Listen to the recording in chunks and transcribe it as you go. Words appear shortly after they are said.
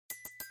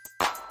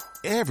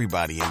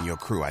Everybody in your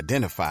crew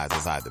identifies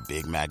as either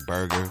Big Mac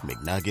Burger,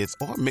 McNuggets,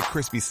 or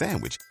McCrispy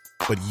Sandwich.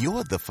 But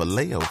you're the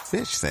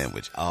Filet-O-Fish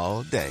Sandwich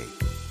all day.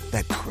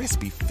 That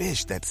crispy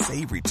fish, that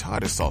savory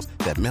tartar sauce,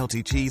 that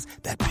melty cheese,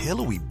 that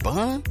pillowy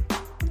bun.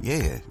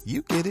 Yeah,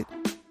 you get it.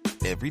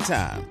 Every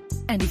time.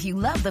 And if you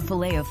love the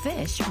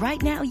Filet-O-Fish, right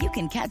now you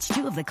can catch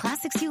two of the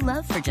classics you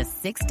love for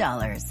just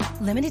 $6.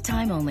 Limited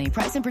time only.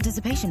 Price and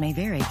participation may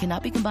vary.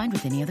 Cannot be combined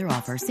with any other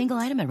offer. Single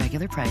item at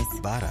regular price.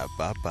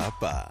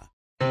 Ba-da-ba-ba-ba.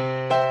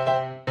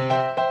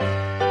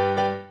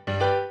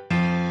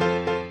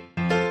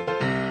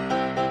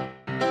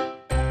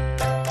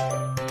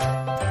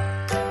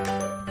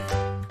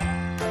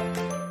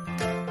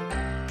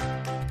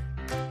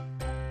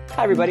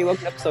 Hi, everybody.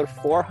 Welcome to episode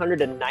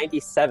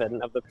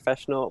 497 of the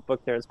Professional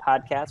Book Nerds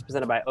podcast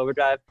presented by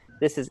Overdrive.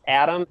 This is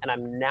Adam, and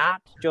I'm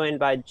not joined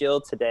by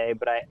Jill today,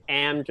 but I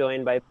am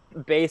joined by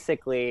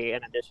basically,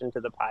 in addition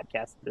to the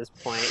podcast at this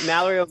point,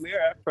 Mallory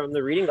O'Meara from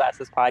the Reading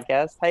Glasses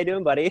podcast. How you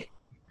doing, buddy?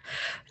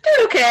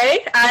 Doing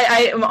okay.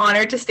 I am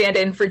honored to stand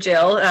in for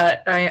Jill.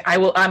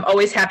 I'm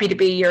always happy to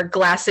be your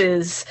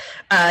glasses,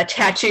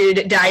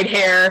 tattooed, dyed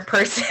hair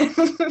person.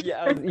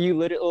 Yeah, you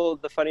literally.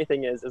 The funny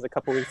thing is a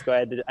couple weeks ago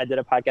I did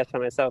a podcast by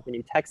myself, and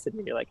you texted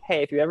me. You're like,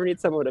 "Hey, if you ever need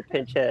someone to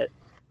pinch hit,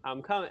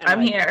 I'm coming." And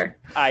I'm here.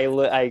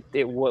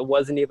 It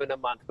wasn't even a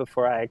month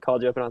before I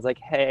called you up, and I was like,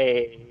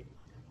 "Hey,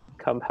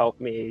 come help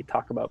me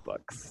talk about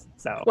books."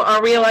 So, well,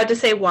 are we allowed to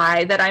say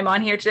why that I'm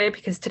on here today?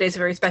 Because today's a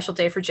very special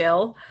day for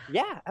Jill.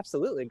 Yeah,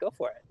 absolutely. Go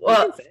for it.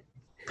 Well,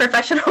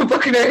 Professional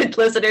Book Nerd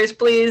listeners,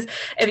 please,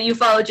 if you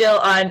follow Jill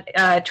on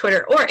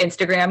Twitter or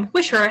Instagram,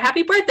 wish her a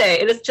happy birthday.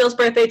 It is Jill's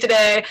birthday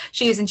today.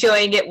 She's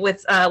enjoying it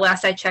with,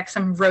 last I checked,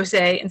 some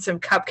rosé and some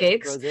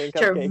cupcakes.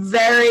 Which are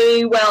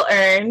very well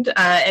earned,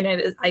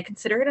 and I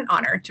consider it an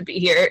honor to be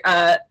here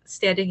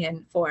standing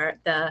in for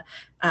the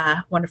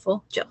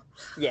wonderful Jill.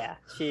 Yeah,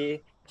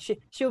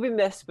 she'll be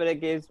missed, but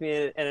it gives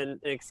me an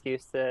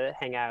excuse to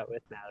hang out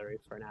with Mallory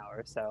for an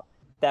hour. So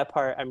that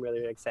part I'm really,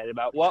 really excited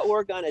about. What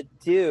we're going to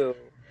do,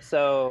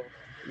 so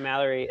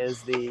Mallory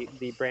is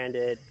the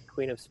branded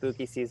queen of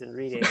spooky season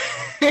reading.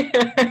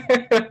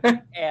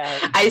 And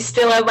I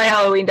still have my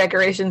Halloween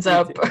decorations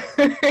up.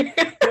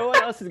 No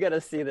one else is going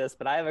to see this,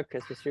 but I have a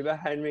Christmas tree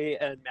behind me,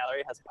 and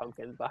Mallory has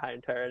pumpkins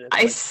behind her. And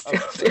I still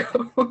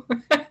do.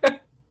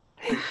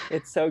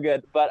 It's so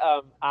good. But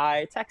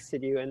I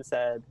texted you and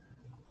said,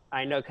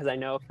 I know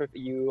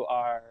you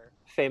are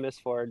famous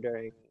for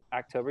during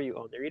October, you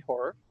only read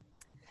horror.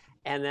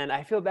 And then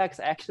I feel bad because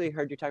I actually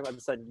heard you talk about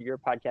this on your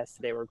podcast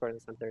today. We're recording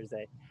this on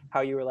Thursday. How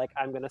you were like,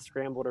 I'm going to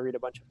scramble to read a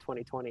bunch of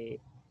 2020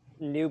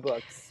 new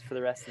books for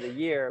the rest of the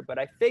year. But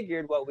I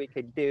figured what we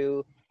could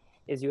do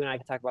is you and I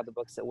could talk about the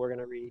books that we're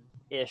going to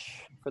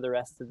read-ish for the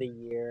rest of the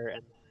year.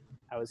 And then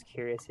I was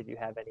curious if you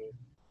have any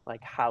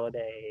like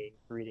holiday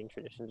reading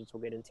traditions, which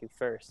we'll get into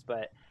first.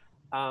 But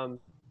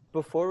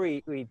before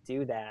we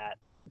do that,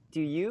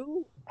 do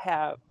you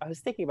have, I was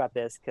thinking about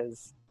this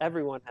because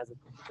everyone has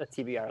a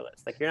TBR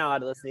list. Like, you're not allowed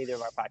to listen to either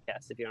of our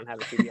podcasts if you don't have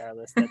a TBR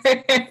list.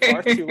 That's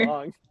far too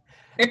long.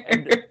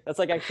 And that's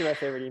like actually my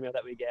favorite email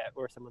that we get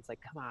where someone's like,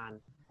 come on,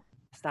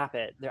 stop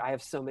it. I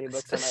have so many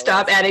books on my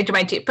Stop list. adding to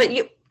my team. But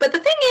the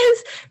thing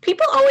is,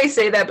 people always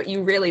say that, but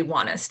you really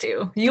want us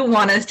to. You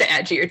want us to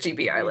add to your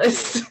TBR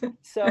list.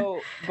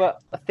 So,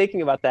 but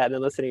thinking about that and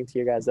then listening to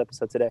your guys'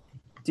 episode today,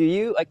 do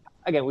you, like,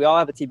 again, we all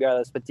have a TBR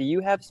list, but do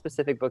you have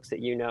specific books that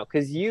you know?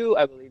 Because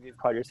I believe you've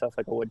called yourself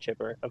like a wood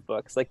chipper of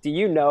books. Like, do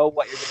you know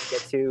what you're going to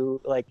get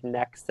to like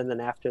next and then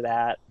after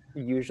that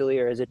usually,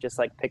 or is it just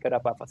like pick it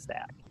up off a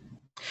stack?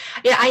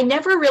 Yeah, I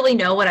never really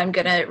know what I'm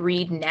going to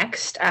read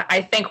next.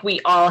 I think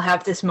we all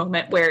have this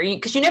moment where,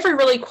 because you never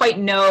really quite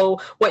know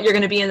what you're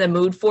going to be in the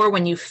mood for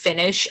when you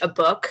finish a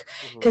book.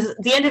 Because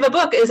the end of a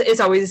book is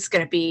always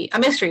going to be a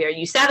mystery. Are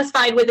you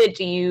satisfied with it?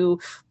 Do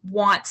you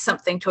want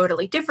something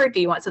totally different?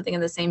 Do you want something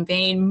in the same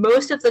vein?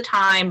 Most of the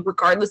time,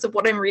 regardless of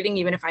what I'm reading,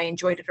 even if I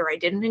enjoyed it or I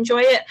didn't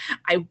enjoy it,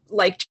 I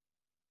like to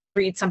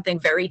read something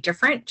very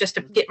different just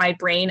to get my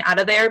brain out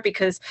of there,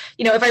 because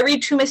if I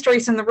read two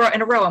mysteries in a row,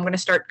 I'm going to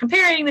start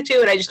comparing the two,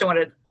 and I just don't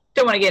want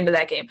to get into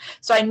that game.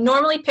 So I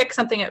normally pick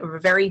something of a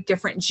very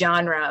different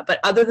genre, but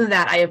other than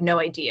that, I have no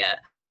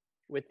idea.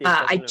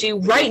 I do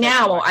right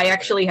now. I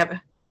actually have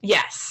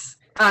yes.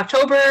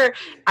 October,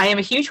 I am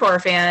a huge horror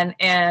fan,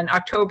 and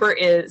October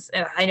is,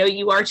 I know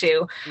you are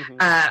too.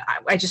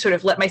 I just sort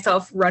of let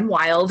myself run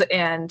wild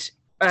and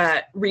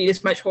read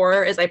as much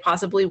horror as I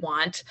possibly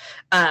want.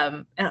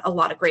 And a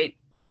lot of great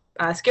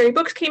scary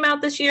books came out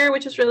this year,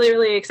 which is really,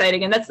 really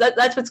exciting. And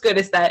that's what's good,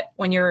 is that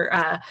when you're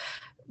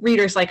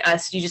readers like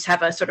us, you just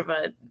have a sort of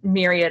a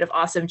myriad of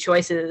awesome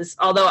choices.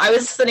 Although I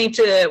was listening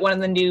to one of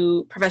the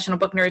new Professional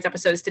Book Nerds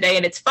episodes today,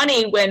 and it's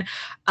funny when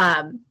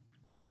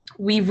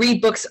we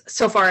read books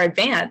so far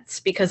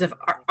advanced because of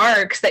our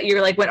arcs that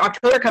you're like, when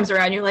October comes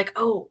around, you're like,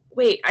 oh,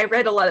 wait, I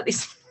read a lot of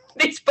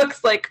these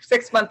books like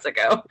 6 months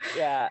ago.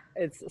 Yeah,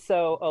 it's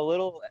so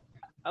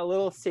a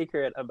little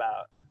secret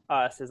about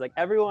us is like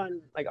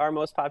everyone, like our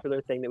most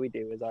popular thing that we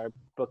do is our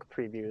book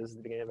previews at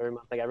the beginning of every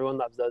month. Like everyone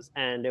loves those.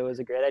 And it was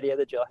a great idea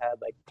that Jill had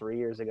like 3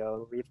 years ago.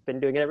 And we've been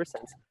doing it ever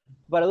since.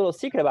 But a little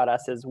secret about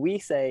us is we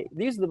say,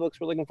 these are the books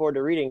we're looking forward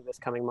to reading this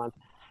coming month.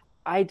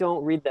 I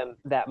don't read them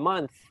that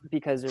month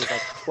because there's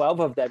like 12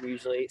 of them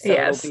usually. So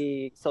Yes.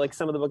 so like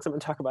some of the books I'm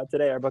going to talk about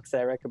today are books that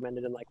I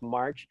recommended in like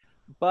March.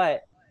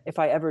 But if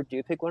I ever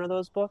do pick one of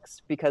those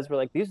books, because we're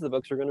like, these are the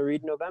books we're going to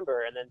read in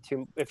November, and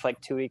then if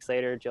like 2 weeks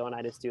later, Jill and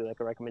I just do like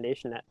a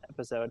recommendation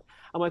episode,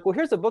 I'm like, well,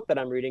 here's a book that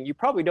I'm reading. You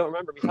probably don't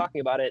remember me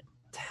talking about it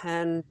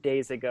 10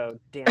 days ago.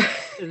 Damn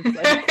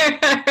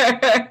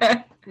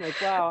it.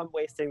 Like, wow, I'm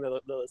wasting the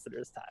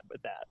listeners' time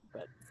with that.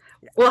 But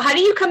yeah. Well, how do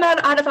you come out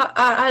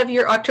of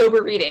your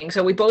October reading?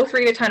 So we both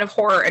read a ton of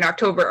horror in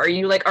October. Are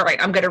you like, all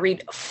right, I'm going to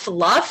read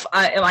fluff?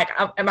 Am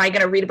I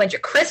going to read a bunch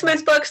of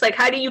Christmas books? Like,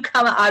 how do you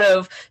come out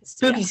of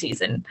spooky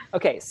season?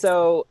 Okay,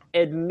 so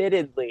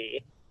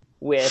admittedly,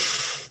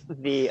 with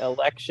the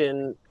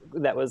election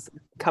that was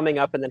coming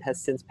up and then has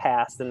since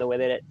passed, and the way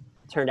that it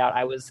turned out,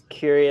 I was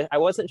curious. I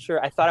wasn't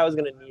sure. I thought I was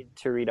going to need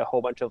to read a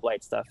whole bunch of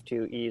light stuff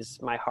to ease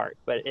my heart,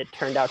 but it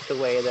turned out the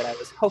way that I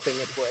was hoping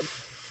it would.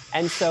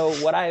 And so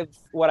what I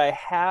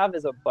have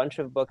is a bunch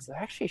of books that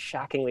are actually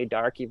shockingly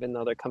dark, even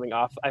though they're coming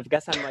off. I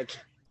guess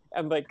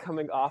I'm like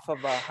coming off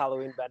of a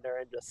Halloween bender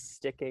and just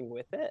sticking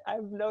with it,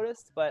 I've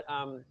noticed. But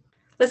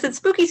listen,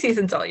 spooky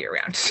season's all year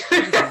round.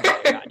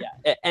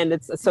 Yeah. And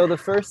it's so the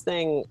first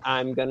thing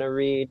I'm gonna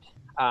read.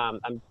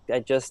 I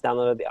just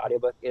downloaded the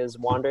audiobook, is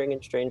Wandering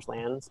in Strange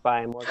Lands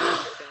by Morgan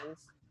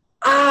Jenkins.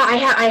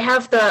 I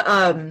have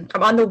I'm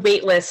on the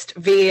wait list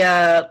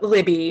via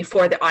Libby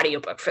for the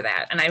audiobook for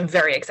that, and I'm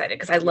very excited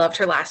because I loved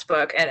her last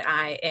book, and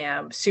I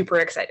am super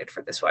excited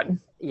for this one.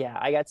 Yeah,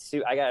 I got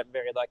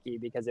very lucky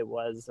because it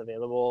was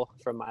available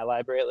from my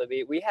library at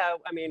Libby.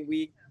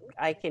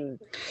 I can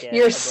get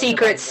your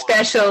secret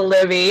special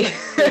Libby.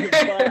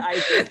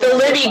 The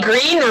Libby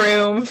green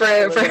room for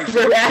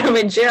Adam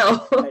and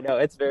Jill. I know,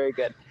 it's very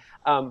good.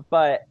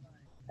 But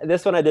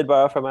this one I did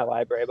borrow from my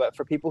library, but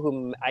for people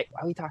who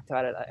we talked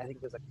about it, I think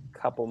it was a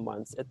couple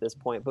months at this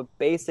point, but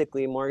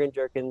basically Morgan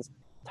Jerkins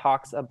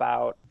talks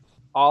about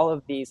all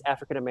of these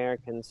African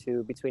Americans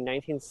who between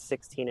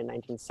 1916 and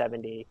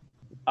 1970,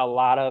 a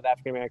lot of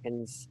African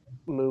Americans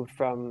moved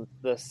from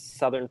the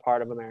southern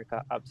part of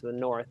America up to the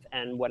north,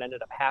 and what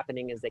ended up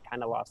happening is they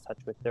kind of lost touch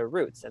with their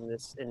roots, and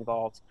this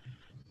involved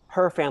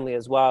her family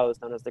as well. It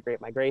was known as the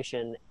Great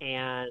Migration,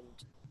 and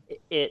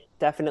it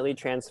definitely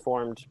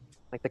transformed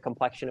like the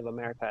complexion of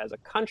America as a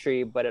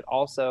country, but it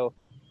also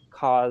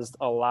caused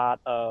a lot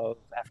of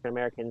African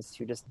Americans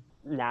to just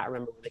not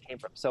remember where they came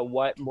from. So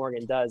what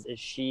Morgan does is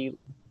she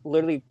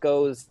literally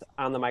goes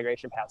on the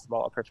migration paths of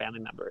all of her family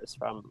members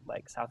from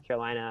like South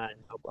Carolina and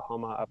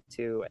Oklahoma up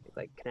to I think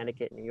like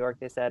Connecticut and New York,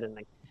 they said, and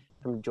like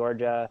from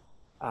Georgia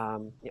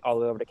all the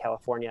way over to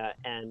California,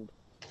 and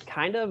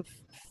kind of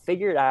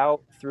figured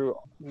out through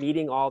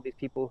meeting all these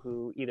people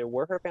who either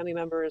were her family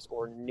members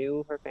or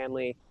knew her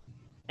family.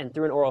 And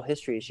through an oral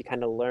history, she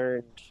kind of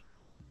learned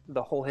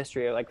the whole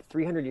history of like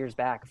 300 years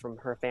back from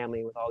her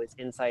family with all these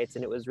insights.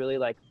 And it was really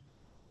like,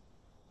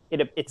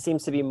 it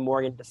seems to be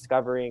Morgan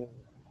discovering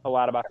a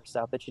lot about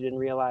herself that she didn't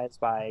realize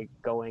by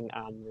going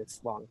on this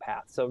long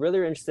path. So really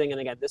interesting.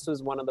 And again, this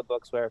was one of the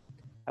books where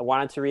I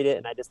wanted to read it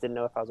and I just didn't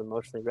know if I was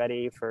emotionally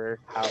ready for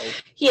how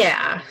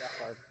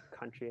rough our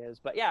country is.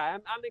 But yeah,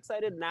 I'm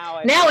excited now.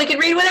 Now we can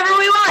read whatever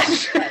we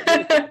want.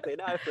 Exactly.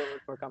 Now I feel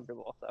much more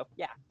comfortable. So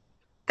yeah.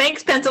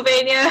 Thanks,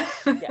 Pennsylvania.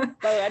 Yeah.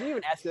 By the way, I didn't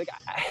even ask you. Like,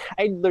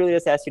 I literally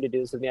just asked you to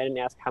do this with me. I didn't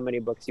ask how many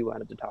books you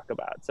wanted to talk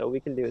about, so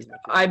we can do as much.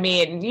 I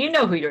mean, you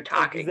know who you're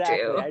talking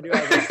to. I do.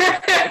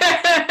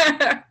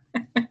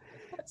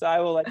 So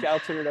I will I'll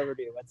turn it over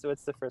to you.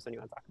 What's the first one you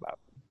want to talk about?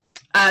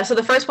 So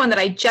the first one that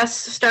I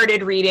just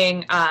started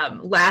reading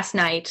last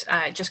night,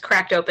 just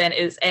cracked open,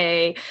 is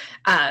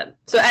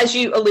so as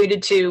you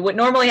alluded to, what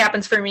normally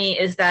happens for me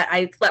is that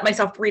I let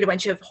myself read a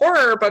bunch of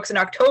horror books in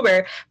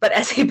October, but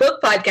as a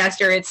book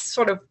podcaster, it's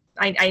sort of,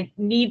 I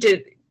need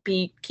to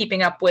be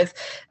keeping up with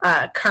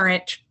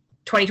current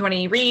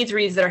 2020 reads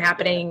that are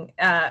happening,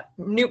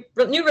 new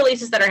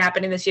releases that are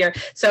happening this year.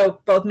 So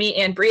both me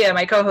and Bria,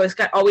 my co-host,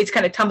 always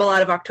kind of tumble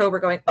out of October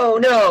going, oh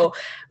no,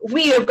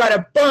 we have got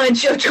a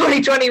bunch of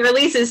 2020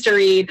 releases to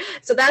read.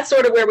 So that's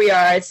sort of where we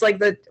are. It's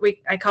like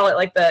I call it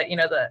like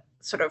the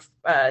sort of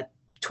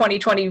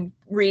 2020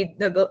 read,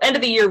 the end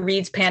of the year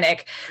reads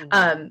panic.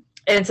 Mm-hmm.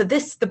 And so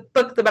the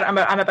book that I'm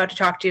about to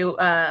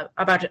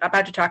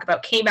talk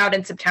about came out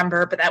in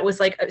September, but that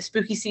was like a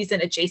spooky season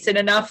adjacent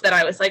enough that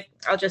I was like,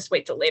 I'll just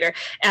wait till later.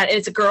 And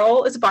it's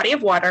a Body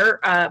of Water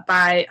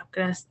by, I'm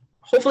going to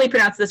hopefully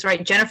pronounce this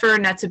right, Jennifer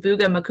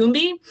Natsubuga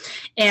Makumbi.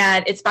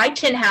 And it's by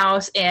Tin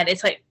House. And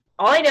it's like,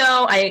 all I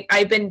know,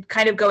 I've been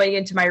kind of going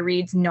into my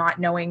reads not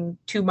knowing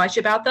too much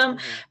about them,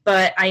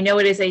 but I know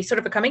it is a sort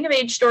of a coming of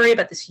age story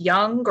about this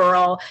young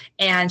girl,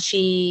 and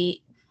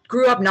she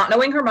grew up not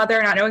knowing her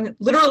mother,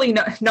 literally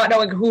not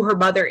knowing who her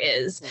mother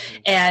is.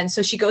 And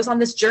so she goes on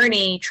this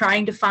journey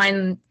trying to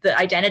find the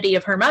identity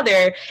of her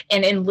mother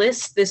and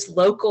enlists this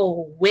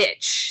local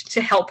witch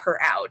to help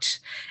her out.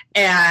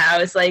 And I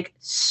was like,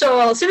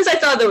 so as soon as I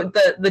saw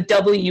the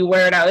W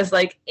word, I was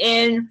like,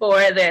 in for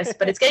this.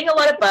 But it's getting a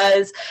lot of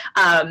buzz.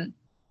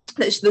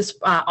 This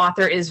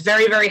author is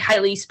very, very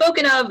highly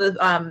spoken of,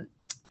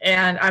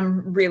 and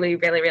I'm really,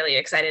 really, really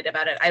excited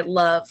about it. I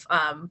love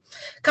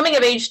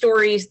coming-of-age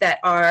stories that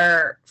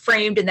are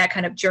framed in that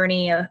kind of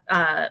journey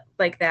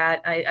like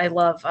that. I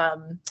love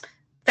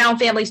found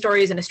family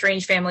stories and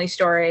estranged family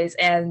stories,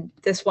 and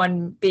this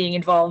one being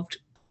involved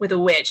with a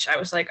witch. I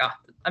was like, oh,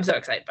 I'm so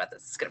excited about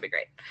this. It's going to be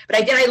great. But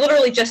I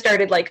literally just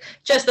started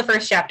just the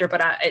first chapter,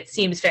 but it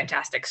seems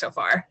fantastic so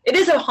far. It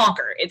is a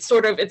honker. It's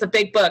a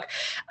big book,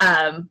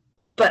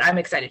 but I'm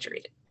excited to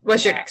read it.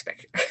 What's your next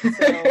pick?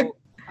 So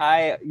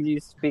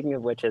speaking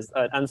of witches,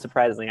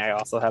 unsurprisingly, I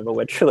also have a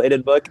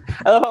witch-related book.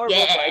 I love how we're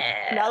both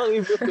now that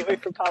we've moved away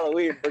from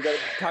Halloween, we're going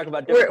to talk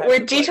about different We're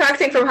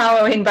detoxing from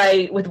Halloween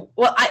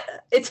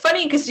it's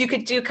funny because you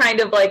could do kind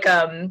of like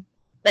a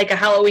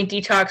Halloween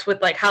detox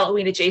with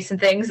Halloween adjacent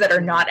things that are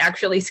not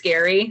actually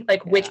scary,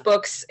 witch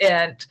books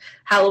and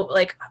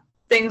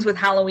things with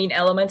Halloween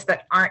elements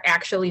that aren't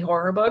actually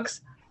horror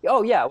books.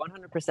 Oh yeah,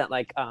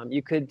 100%.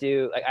 You could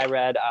do I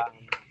read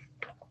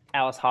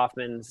Alice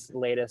Hoffman's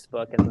latest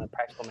book in the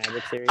Practical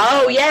Magic series.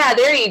 Oh yeah,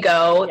 there you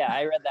go. Yeah,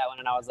 I read that one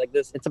and I was like,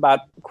 it's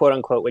about quote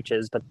unquote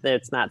witches, but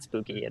it's not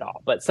spooky at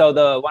all. But so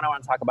the one I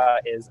want to talk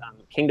about is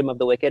Kingdom of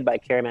the Wicked by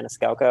Carrie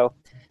Maniscalco.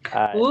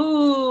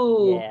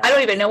 Ooh, yeah. I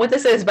don't even know what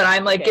this is, but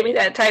I'm like, give me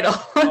that title.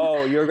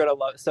 Oh, you're gonna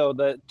love. So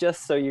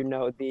just so you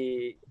know,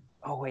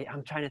 oh wait,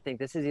 I'm trying to think.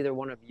 This is either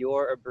one of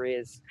your or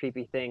Bria's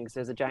creepy things.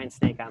 There's a giant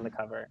snake on the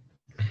cover.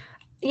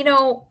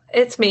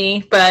 It's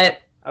me,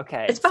 but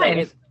okay, it's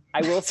fine. I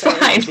will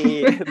say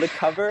the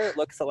cover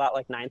looks a lot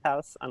like Ninth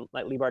House on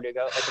Lee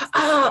Bardugo.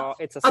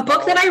 It's a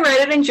book that I read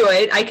and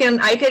enjoyed. I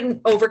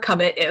can overcome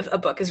it if a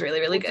book is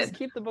really, really good. Just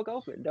keep the book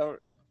open. Don't.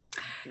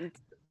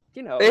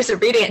 There's a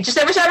reading it. Just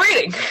never stop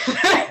reading.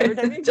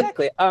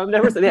 Exactly.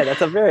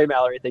 That's a very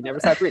Mallory thing.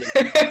 Never stop reading.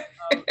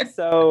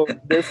 So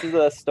this is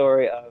a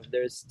story of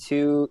there's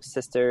two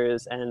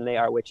sisters and they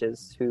are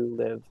witches who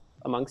live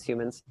amongst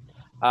humans,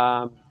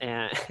 and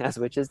as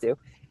witches do.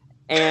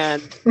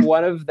 And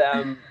one of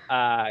them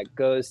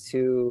goes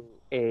to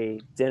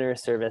a dinner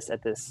service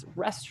at this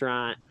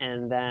restaurant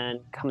and then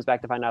comes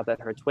back to find out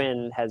that her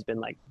twin has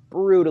been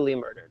brutally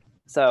murdered.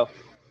 So,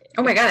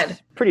 oh my God,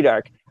 pretty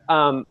dark.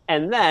 And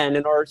then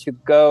in order to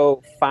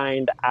go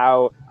find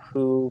out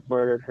who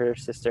murdered her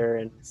sister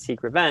and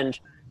seek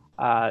revenge,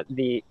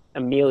 the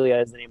Amelia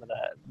is the name of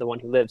the one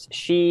who lives.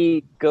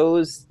 She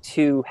goes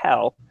to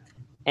hell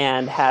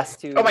and has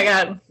to, oh my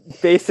God,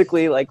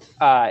 basically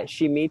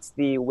she meets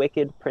the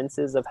wicked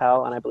princes of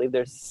hell, and I believe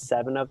there's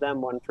 7 of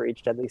them, one for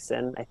each deadly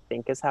sin, I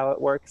think is how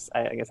it works.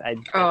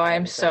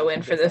 I'm so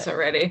in for this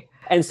already.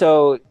 And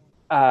so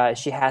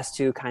she has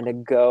to kind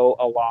of go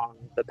along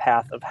the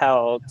path of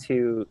hell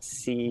to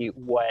see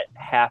what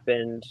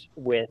happened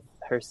with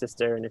her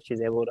sister and if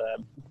she's able to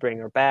bring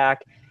her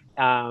back.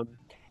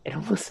 It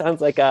almost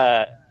sounds like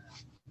there's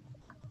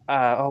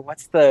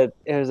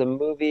a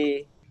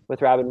movie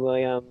with Robin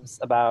Williams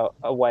about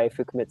a wife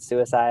who commits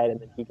suicide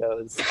and then he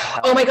goes,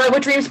 oh my God,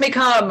 What Dreams May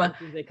Come.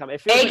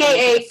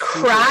 AKA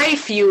Cry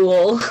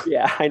Fuel.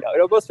 Yeah, I know.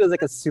 It almost feels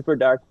like a super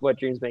dark What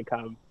Dreams May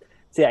Come.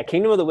 So yeah,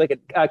 Kingdom of the Wicked.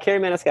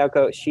 Carrie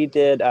Maniscalco, she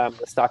did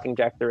the Stalking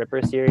Jack the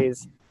Ripper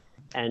series.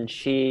 And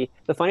the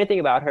funny thing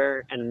about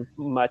her, and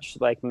much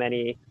like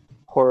many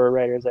horror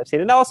writers I've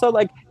seen, and also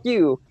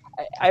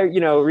I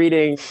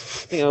reading,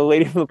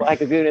 Lady from the Black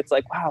Lagoon, it's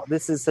like, wow,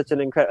 this is such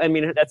an incredible, I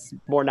mean, that's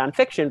more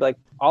nonfiction, but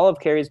all of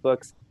Carrie's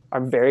books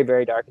are very,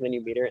 very dark, and then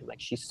you meet her and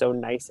she's so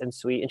nice and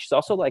sweet, and she's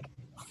also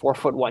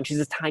 4'1". She's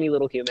this tiny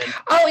little human.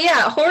 Oh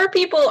yeah, horror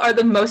people are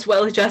the most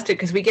well-adjusted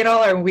because we get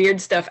all our weird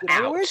stuff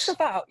out. Weird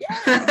stuff out, yeah.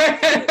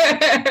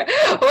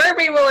 Horror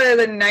people are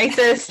the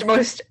nicest,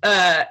 most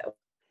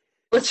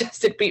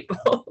adjusted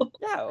people.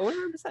 Yeah,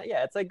 100%.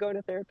 Yeah, it's like going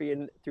to therapy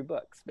and through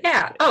books. Basically.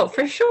 Yeah, oh,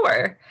 for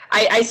sure.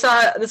 I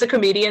saw, there's a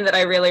comedian that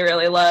I really,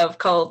 really love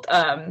called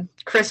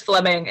Chris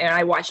Fleming, and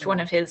I watched one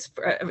of his,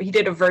 he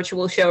did a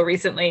virtual show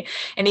recently,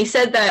 and he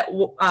said that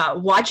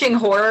watching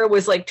horror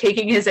was like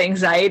taking his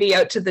anxiety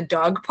out to the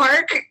dog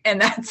park,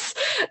 and I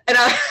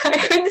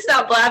couldn't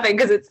stop laughing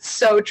because it's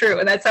so true,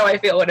 and that's how I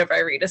feel whenever I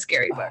read a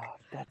scary book.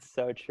 That's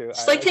so true.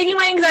 It's like taking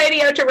my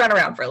anxiety out to run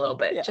around for a little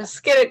bit. Yeah.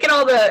 Just get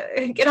all that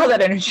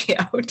energy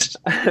out.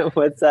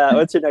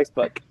 What's your next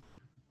book?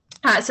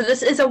 So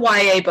this is a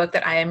YA book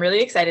that I am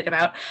really excited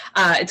about.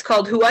 It's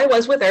called Who I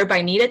Was With Her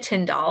by Nita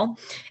Tyndall,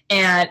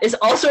 and is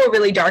also a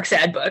really dark,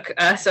 sad book.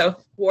 So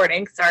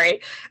warning,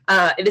 sorry.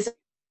 It is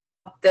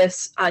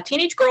this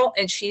teenage girl,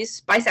 and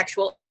she's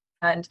bisexual.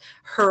 And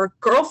her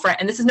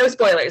girlfriend, and this is no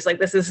spoilers,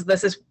 this is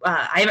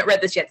I haven't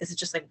read this yet, this is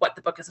just what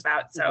the book is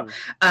about, so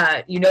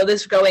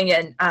this going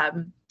in.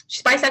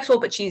 She's bisexual,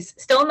 but she's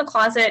still in the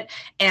closet,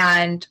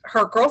 and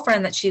her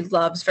girlfriend that she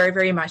loves very,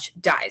 very much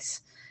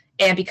dies,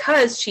 And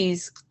because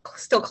she's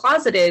still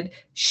closeted,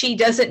 she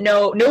doesn't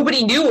know,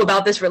 nobody knew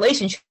about this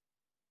relationship.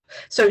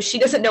 So she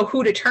doesn't know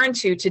who to turn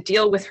to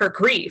deal with her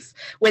grief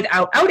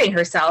without outing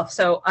herself.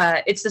 So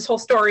it's this whole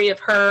story of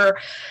her,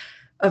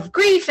 of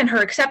grief and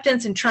her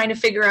acceptance and trying to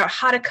figure out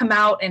how to come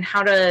out and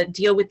how to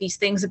deal with these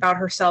things about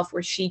herself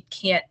where she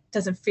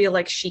doesn't feel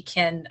like she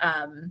can,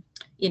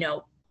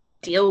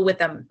 deal with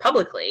them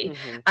publicly.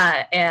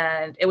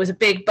 And it was a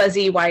big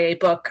buzzy YA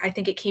book. I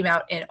think it came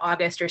out in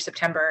August or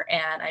September,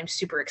 and I'm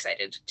super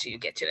excited to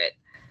get to it.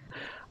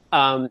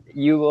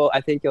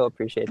 I think you'll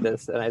appreciate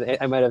this. And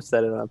I might have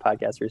said it on a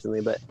podcast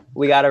recently, but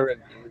we got a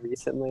review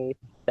recently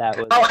that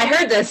was... Oh, I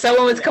heard this.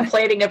 Someone was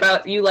complaining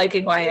about you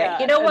liking YA. Yeah,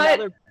 you know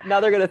what? Now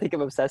they're going to think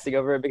I'm obsessing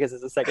over it because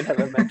it's the second time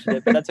I've mentioned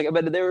it, but that's okay.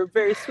 But they were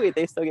very sweet.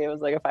 They still gave us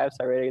like a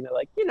 5-star rating. And they're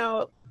like,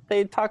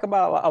 they talk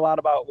about a lot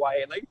about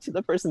YA. Like, to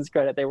the person's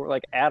credit, they were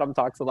like, Adam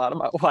talks a lot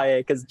about YA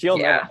because Jill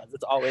never does.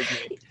 It's always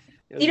me.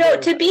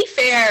 To be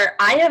fair,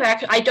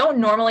 I don't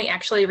normally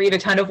actually read a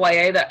ton of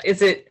YA that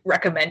isn't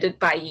recommended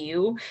by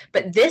you,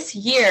 but this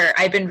year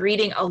I've been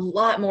reading a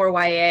lot more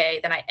YA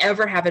than I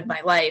ever have in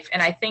my life,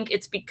 and I think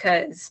it's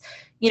because,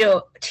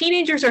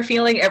 teenagers are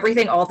feeling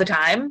everything all the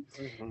time.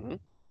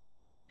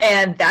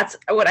 And that's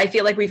what I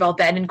feel like we've all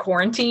been in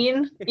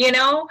quarantine,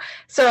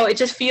 So it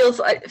just feels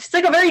like it's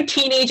like a very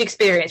teenage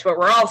experience where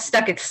we're all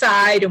stuck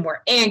inside and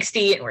we're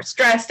angsty and we're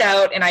stressed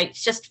out. And I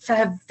just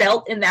have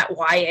felt in that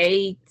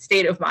YA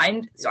state of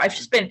mind. So I've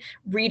just been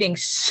reading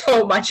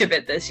so much of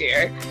it this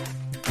year.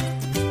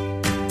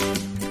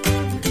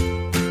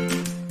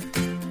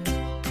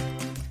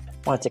 I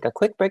want to take a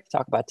quick break to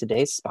talk about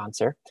today's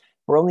sponsor.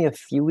 We're only a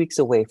few weeks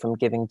away from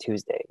Giving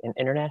Tuesday, an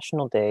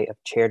international day of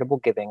charitable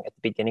giving at the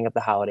beginning of the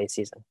holiday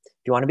season. If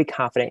you want to be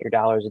confident your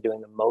dollars are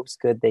doing the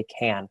most good they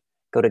can,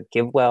 go to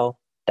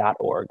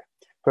givewell.org.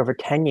 For over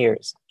 10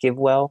 years,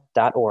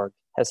 givewell.org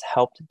has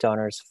helped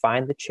donors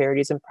find the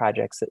charities and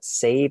projects that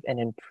save and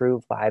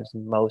improve lives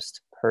most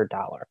per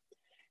dollar.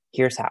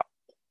 Here's how.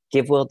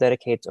 GiveWell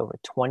dedicates over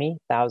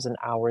 20,000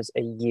 hours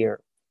a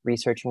year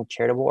researching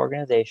charitable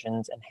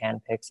organizations and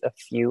handpicks a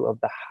few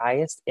of the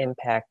highest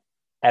impact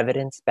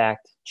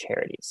evidence-backed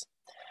charities.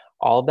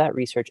 All of that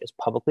research is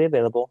publicly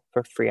available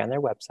for free on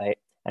their website,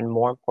 and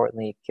more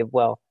importantly,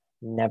 GiveWell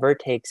never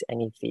takes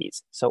any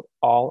fees, so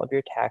all of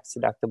your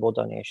tax-deductible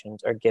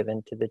donations are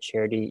given to the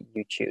charity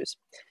you choose.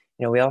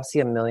 We all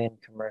see a million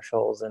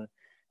commercials and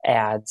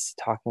ads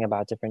talking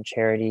about different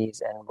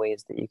charities and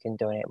ways that you can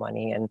donate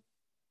money, and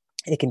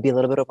it can be a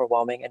little bit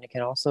overwhelming, and it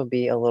can also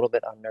be a little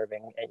bit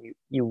unnerving. And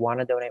you want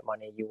to donate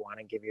money, you want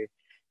to give your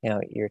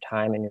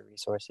time and your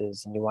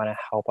resources, and you want to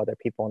help other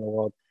people in the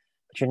world,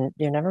 but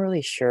you're never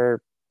really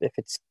sure if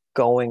it's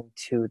going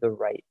to the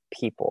right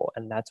people.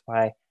 And that's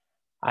why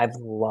I've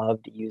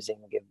loved using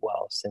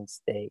GiveWell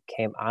since they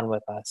came on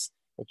with us.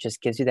 It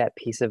just gives you that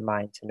peace of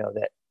mind to know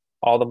that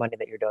all the money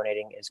that you're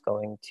donating is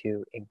going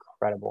to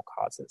incredible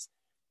causes.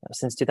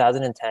 Since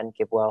 2010,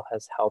 GiveWell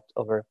has helped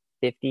over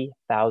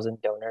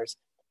 50,000 donors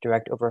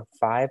direct over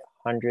 $500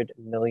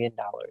 million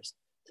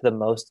to the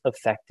most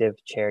effective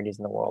charities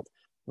in the world.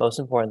 Most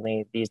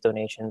importantly, these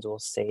donations will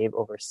save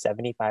over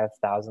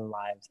 75,000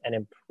 lives and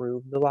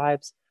improve the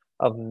lives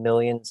of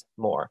millions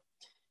more.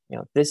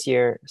 This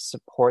year,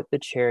 support the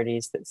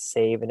charities that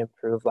save and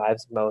improve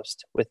lives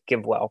most with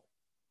GiveWell.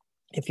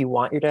 If you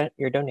want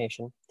your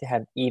donation to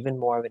have even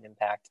more of an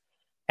impact,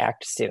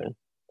 act soon.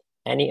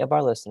 Any of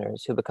our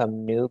listeners who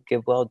become new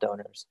GiveWell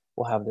donors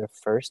will have their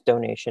first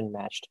donation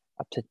matched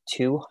up to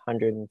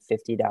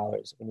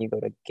 $250 when you go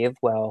to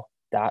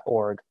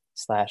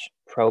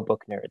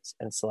givewell.org/ProBookNerds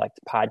and select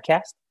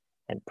podcast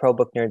and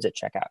ProBookNerds at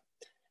checkout.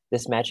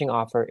 This matching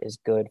offer is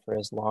good for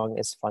as long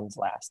as funds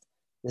last.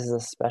 This is a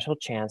special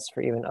chance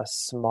for even a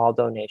small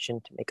donation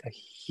to make a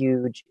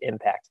huge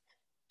impact.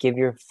 Get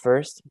your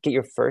first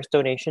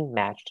donation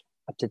matched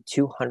up to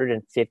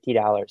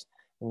 $250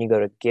 when you go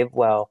to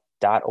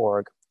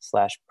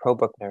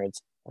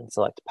givewell.org/ProBookNerds and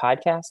select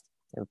podcast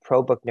and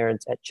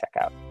ProBookNerds at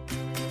checkout.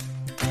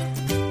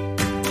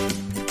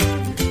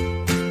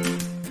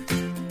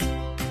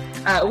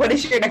 What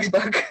is your next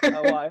book?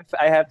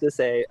 I have to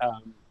say,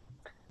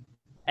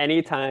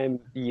 anytime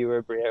you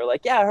or Bria are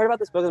like, yeah, I heard about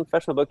this book in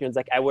Professional Book Nerds,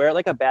 like I wear it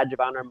like a badge of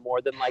honor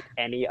more than like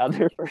any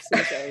other person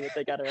saying that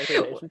they got a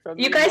recommendation from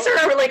me. You guys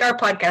are like our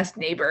podcast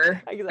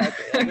neighbor.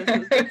 Exactly.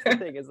 That's the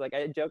thing is like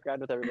I joke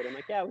around with everybody. I'm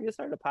like, yeah, we just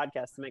started a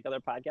podcast to make other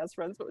podcast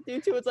friends, but with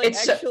you two, it's like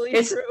it's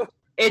true.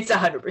 It's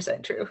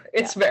 100% true.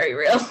 It's very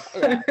real.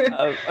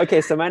 Okay,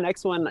 so my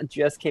next one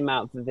just came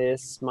out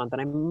this month,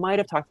 and I might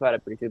have talked about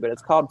it briefly, but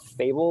it's called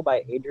Fable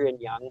by Adrian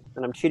Young,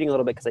 and I'm cheating a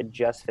little bit because I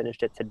just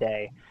finished it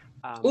today.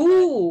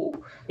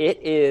 Ooh! It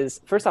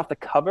is, first off, the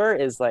cover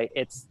is like,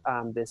 it's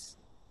there's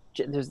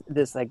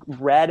this like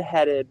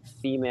red-headed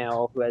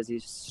female who has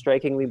these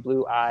strikingly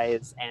blue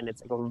eyes, and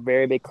it's like a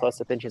very big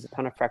close-up, and she has a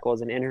ton of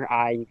freckles, and in her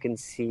eye you can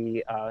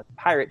see a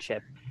pirate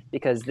ship,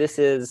 because this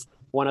is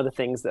one of the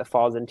things that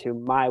falls into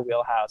my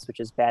wheelhouse, which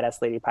is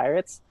badass lady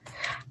pirates.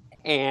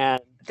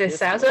 And this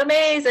sounds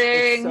amazing.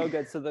 It's so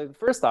good. So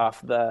first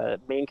off, the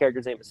main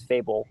character's name is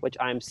Fable, which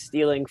I'm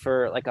stealing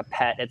for like a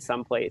pet at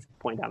some point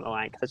down the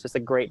line because it's just a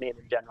great name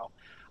in general.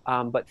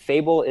 But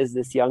Fable is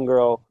this young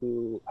girl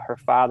who her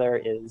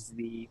father is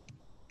the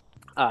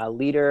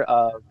leader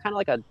of kind of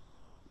like a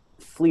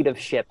fleet of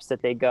ships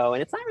that they go,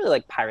 and it's not really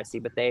like piracy,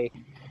 but they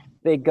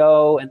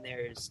go and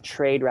there's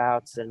trade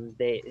routes, and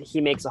he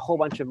makes a whole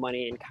bunch of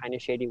money in kind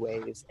of shady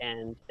ways,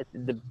 and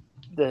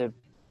the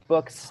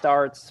book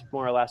starts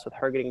more or less with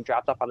her getting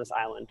dropped off on this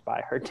island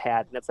by her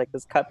dad, and it's like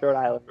this cutthroat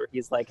island where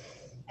he's like,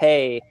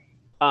 hey,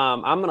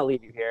 I'm gonna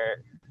leave you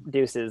here,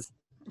 deuces.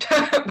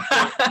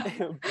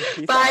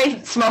 Bye,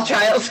 small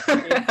child.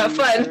 Have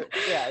fun.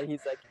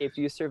 He's like, if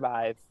you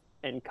survive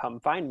and come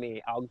find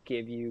me, I'll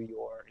give you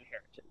your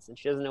inheritance. And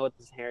she doesn't know what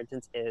this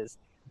inheritance is,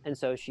 and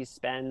so she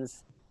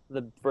spends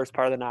the first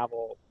part of the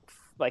novel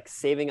like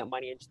saving up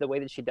money. And the way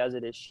that she does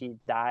it is she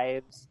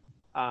dives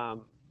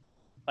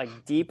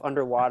like deep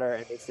underwater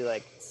and basically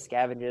like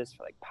scavenges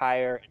for like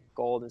pyre and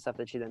gold and stuff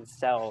that she then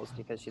sells,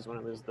 because she's one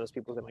of those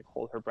people who can like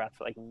hold her breath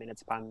for like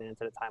minutes upon minutes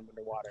at a time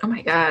underwater. Oh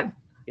my god.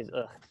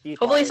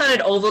 Hopefully it's not an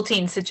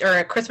Ovaltine or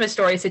a Christmas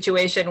Story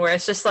situation where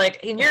it's just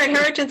like, in your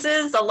inheritance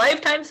is a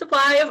lifetime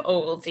supply of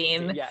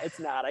Ovaltine. Yeah, it's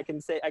not. I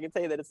can say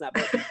that it's not.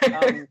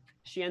 But,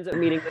 she ends up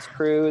meeting this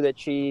crew that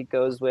she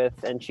goes with,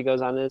 and she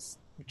goes on this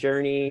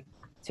journey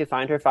to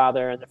find her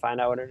father and to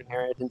find out what her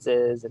inheritance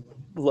is. And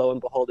lo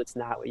and behold, it's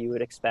not what you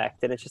would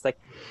expect. And it's just like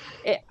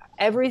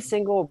every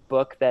single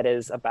book that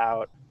is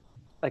about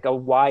like a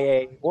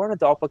YA or an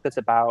adult book that's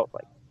about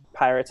like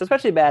pirates,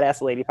 especially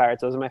badass lady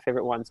pirates, those are my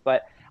favorite ones.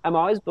 But I'm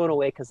always blown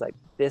away because like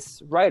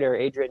this writer,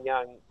 Adrienne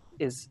Young,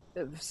 is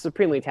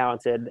supremely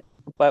talented.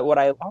 But what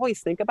I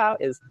always think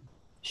about is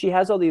she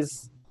has all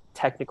these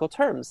technical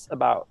terms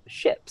about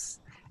ships,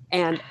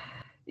 and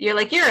you're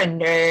like, you're a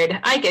nerd.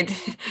 I get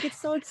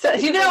so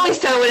you can always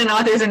tell when an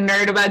author's a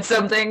nerd about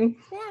something.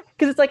 Yeah,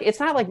 because it's like, it's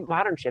not like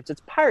modern ships,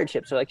 it's pirate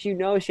ships. So like, she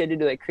had to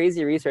do like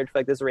crazy research for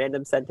like this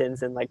random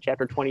sentence in like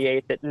chapter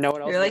 28 that no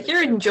one else. You're like,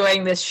 you're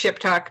enjoying this ship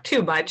talk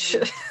too much.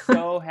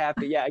 So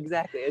happy. Yeah,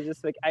 exactly. It's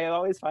just like, I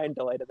always find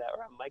delight in that,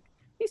 where I'm like,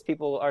 these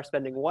people are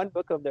spending one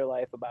book of their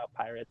life about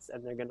pirates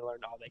and they're going to learn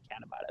all they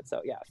can about it.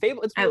 So yeah,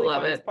 Fable, it's really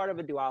fun. It's part of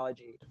a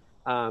duology.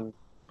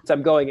 So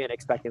I'm going in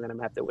expecting that I'm going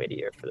to have to wait a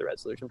year for the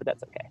resolution, but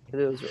that's okay, because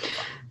it was really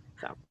fun.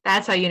 So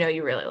that's how you know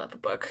you really love a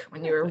book,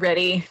 when you were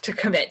ready to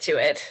commit to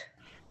it.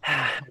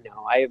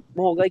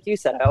 Well, like you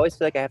said, I always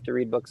feel like I have to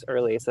read books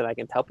early so that I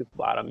can tell people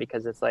about them,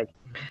 because it's like,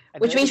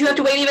 which means you have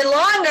to wait even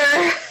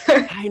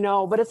longer. I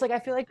know, but it's like, I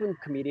feel like when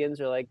comedians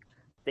are like,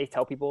 they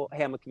tell people,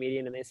 hey, I'm a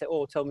comedian, and they say,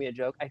 oh, tell me a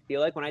joke. I feel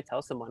like when I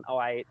tell someone, oh,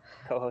 I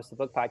co-host a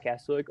book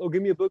podcast, so like, oh,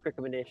 give me a book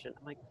recommendation.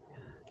 I'm like,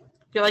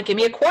 you're like, give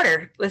me a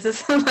quarter. This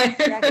is like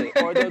exactly.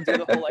 Or they'll do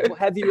the whole like, well,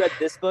 have you read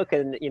this book?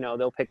 And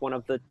they'll pick one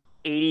of the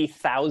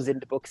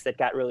 80,000 books that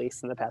got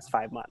released in the past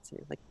 5 months. And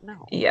you're like,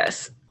 no.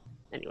 Yes.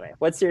 Anyway,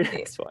 what's your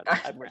next one?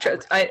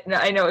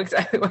 I know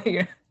exactly what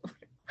you're.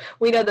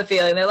 We know the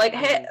feeling. They're like,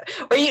 hey,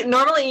 or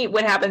normally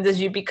what happens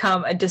is you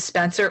become a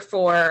dispenser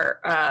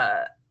for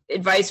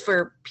advice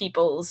for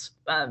people's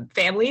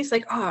families.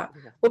 Like,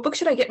 what book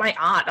should I get my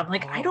aunt? I'm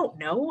like, I don't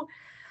know.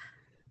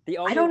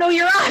 I don't know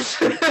your aunt.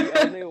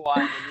 The only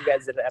one you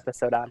guys did an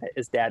episode on it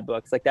is dad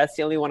books. Like, that's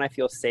the only one I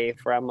feel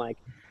safe, where I'm like,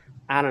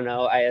 I don't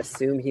know. I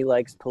assume he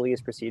likes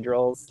police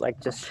procedurals,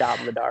 like just shot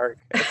in the dark.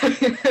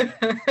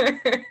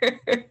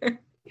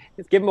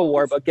 Just give him a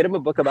war book. Get him a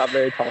book about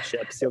very tall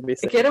ships. He'll be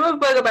safe. Get him a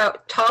book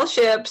about tall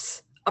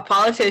ships, a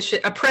politician,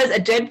 a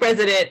dead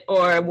president,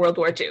 or World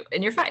War II,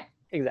 and you're fine.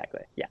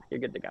 Exactly. Yeah, you're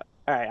good to go.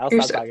 All right, I'll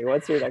stop talking.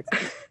 What's your next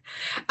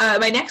one?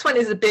 My next one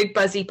is a big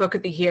buzzy book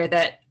of the year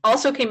that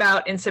also came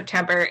out in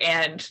September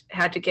and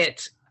had to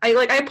get. I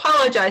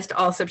apologize to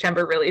all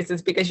September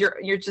releases, because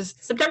you're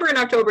just September and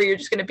October, you're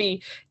just going to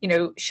be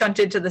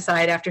shunted to the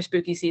side after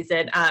spooky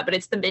season. But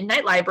it's The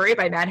Midnight Library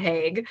by Matt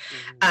Haig,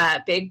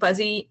 big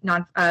buzzy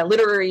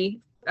literary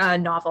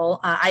novel.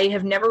 I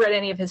have never read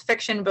any of his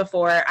fiction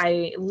before.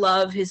 I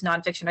love his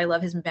nonfiction. I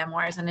love his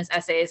memoirs and his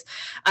essays.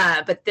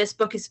 But this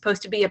book is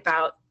supposed to be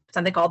about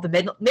something called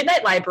the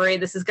Midnight Library.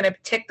 This is going to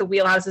tick the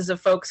wheelhouses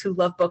of folks who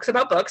love books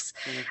about books.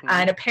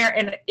 And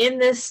in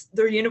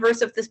the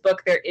universe of this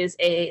book, there is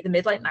the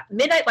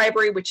Midnight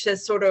Library, which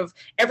says sort of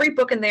every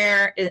book in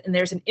there, and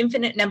there's an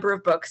infinite number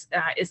of books,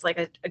 is like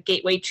a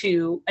gateway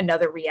to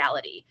another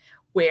reality,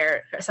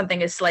 where something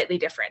is slightly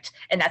different.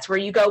 And that's where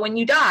you go when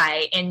you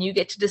die, and you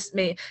get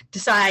to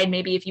decide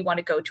maybe if you want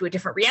to go to a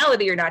different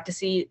reality or not, to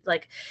see,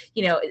 like,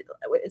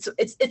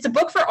 it's a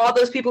book for all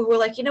those people who are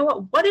like,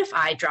 what if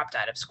I dropped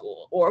out of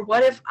school? Or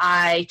what if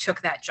I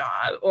took that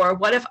job? Or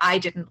what if I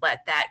didn't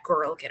let that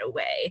girl get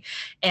away?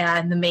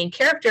 And the main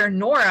character,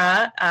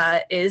 Nora,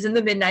 is in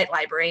the Midnight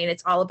Library, and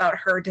it's all about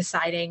her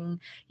deciding,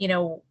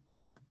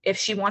 if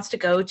she wants to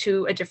go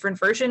to a different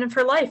version of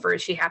her life, or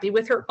is she happy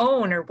with her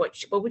own, or what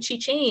would she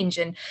change?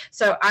 And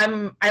so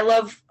I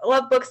love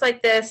books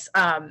like this.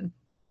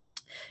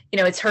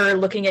 It's her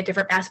looking at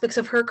different aspects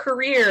of her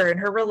career and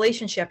her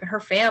relationship and her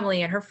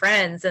family and her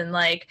friends, and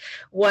like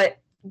what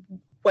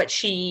what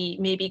she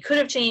maybe could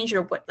have changed,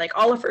 or what, like,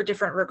 all of her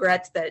different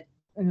regrets that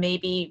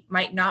maybe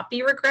might not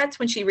be regrets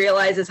when she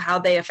realizes how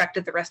they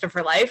affected the rest of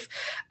her life.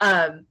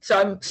 So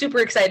I'm super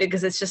excited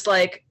because it's just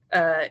like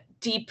a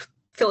deep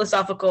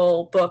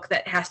philosophical book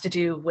that has to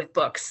do with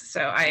books.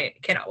 So I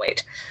cannot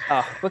wait.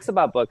 Oh, books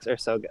about books are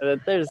so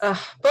good. There's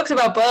books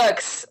about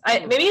books.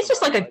 Maybe it's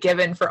just like a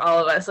given for all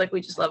of us. Like,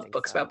 we just love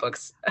books about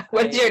books.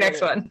 What is your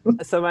next one?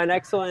 So my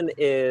next one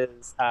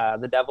is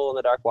The Devil in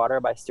the Dark Water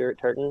by Stuart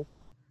Turton.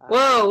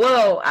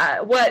 Whoa.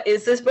 What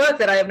is this book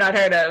that I have not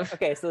heard of?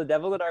 Okay, so The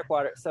Devil in the Dark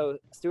Water. So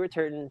Stuart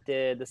Turton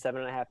did The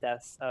 7.5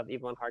 Deaths of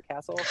Evelyn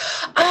Hardcastle.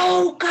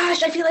 Oh,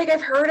 gosh, I feel like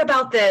I've heard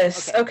about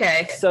this.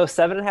 Okay. So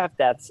 7.5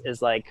 Deaths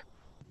is like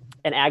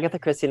an Agatha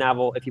Christie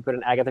novel if you put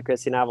an Agatha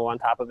Christie novel on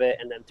top of it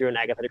and then threw an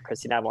Agatha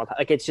Christie novel on top.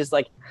 Like, it's just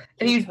like...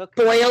 And you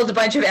boiled a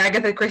bunch of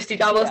Agatha Christie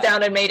novels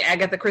down and made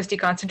Agatha Christie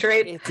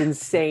concentrate? It's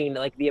insane,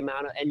 like the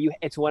amount of... And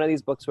it's one of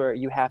these books where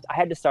you have... I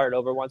had to start it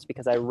over once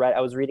because I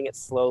was reading it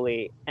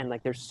slowly, and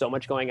like there's so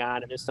much going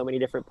on and there's so many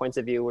different points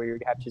of view where you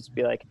have to just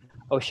be like,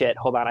 oh shit,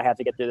 hold on, I have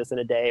to get through this in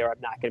a day or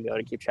I'm not going to be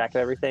able to keep track of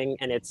everything.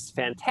 And it's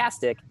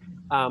fantastic.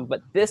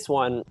 But this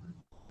one...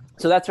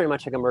 So that's very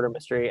much like a murder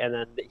mystery, and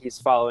then he's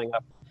following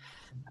up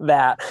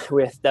that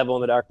with Devil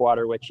in the Dark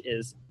Water, which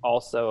is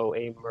also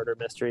a murder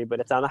mystery, but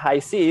it's on the high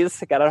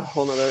seas. Got a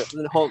whole nother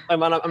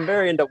I'm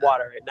very into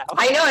water right now.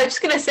 I know, I was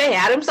just gonna say,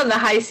 Adam's on the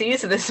high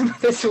seas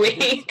this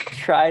week.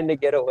 Trying to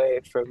get away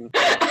from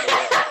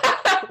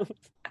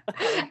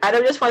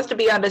Adam just wants to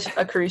be on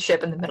a cruise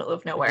ship in the middle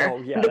of nowhere.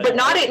 Oh, yeah, but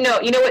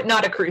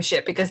not a cruise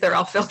ship, because they're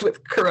all filled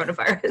with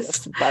coronavirus.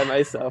 Just by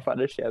myself on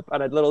a ship,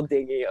 on a little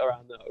dinghy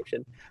around the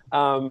ocean.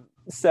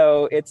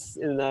 So it's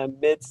in the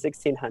mid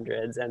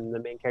 1600s, and the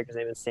main character's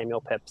name is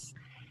Samuel Pepys,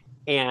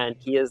 and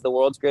he is the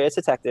world's greatest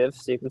detective.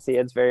 So you can see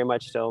it's very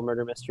much still a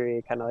murder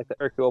mystery, kind of like the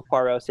Hercule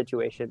Poirot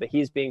situation. But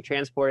he's being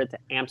transported to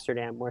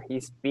Amsterdam, where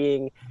he's to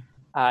be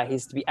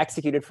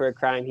executed for a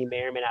crime he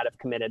may or may not have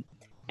committed.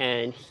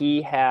 And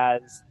he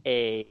has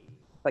a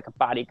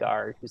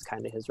bodyguard who's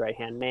kind of his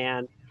right-hand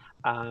man,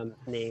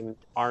 named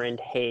Arend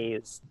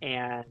Hayes.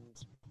 And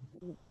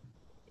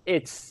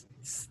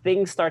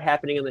things start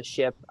happening on the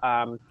ship.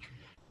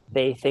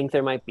 They think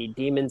there might be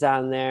demons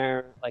on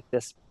there, like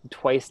this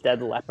twice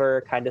dead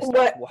leper kind of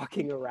starts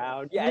walking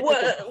around. Yeah,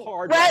 it's a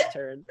hard left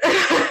turn.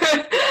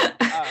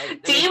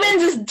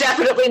 Demons is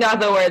definitely not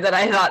the word that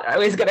I thought I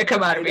was going to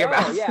come out of your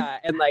mouth. Yeah,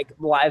 and like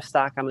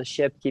livestock on the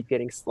ship keep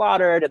getting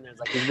slaughtered, and there's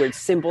like these weird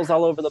symbols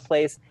all over the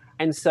place.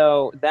 And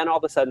so then all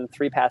of a sudden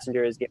 3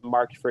 passengers get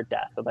marked for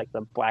death with like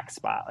the black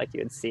spot like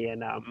you would see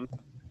in I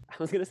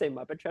was going to say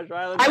Muppet Treasure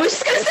Island. I was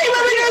just going to say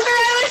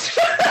Muppet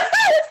Treasure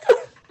Island.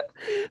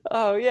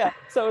 Oh yeah.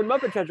 So in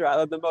Muppet Treasure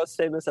Island, the most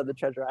famous of the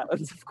treasure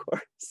islands, of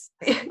course.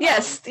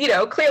 Yes,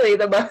 clearly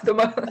the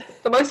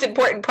most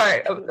important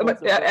part of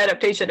the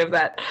adaptation of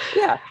that.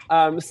 Yeah.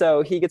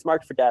 So he gets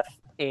marked for death,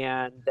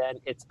 and then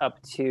it's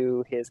up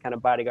to his kind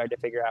of bodyguard to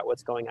figure out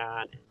what's going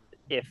on,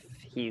 if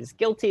he's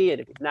guilty,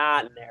 and if he's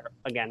not.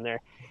 And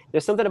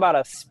there's something about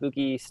a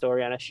spooky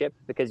story on a ship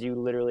because you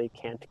literally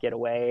can't get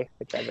away,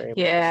 which I very much.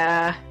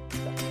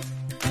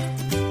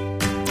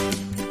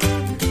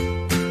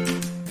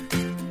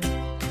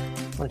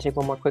 I want to take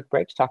one more quick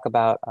break to talk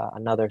about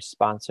another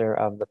sponsor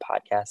of the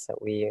podcast that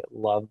we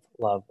love.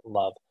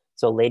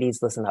 So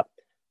ladies, listen up.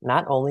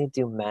 Not only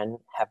do men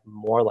have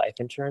more life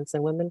insurance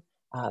than women,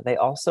 they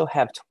also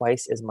have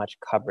twice as much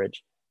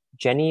coverage.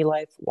 Jenny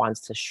Life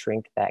wants to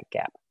shrink that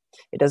gap.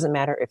 It doesn't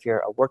matter if you're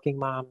a working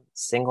mom,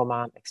 single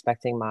mom,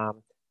 expecting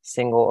mom,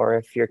 single, or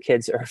if your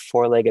kids are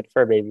 4-legged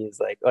fur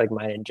babies like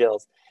mine and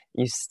Jill's,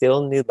 you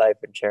still need life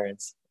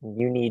insurance.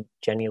 You need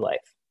Jenny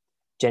Life.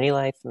 Jenny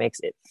Life makes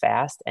it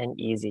fast and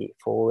easy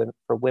for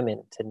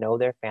women to know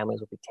their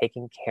families will be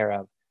taken care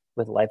of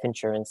with life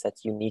insurance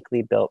that's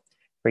uniquely built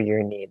for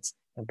your needs.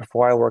 And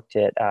before I worked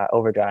at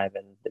Overdrive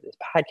and did this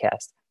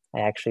podcast,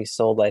 I actually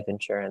sold life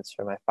insurance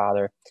for my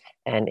father.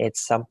 And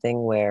it's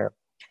something where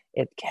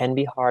it can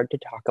be hard to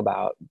talk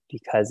about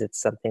because it's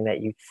something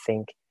that you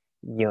think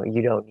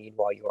you don't need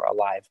while you're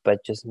alive.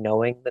 But just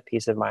knowing the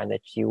peace of mind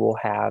that you will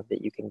have,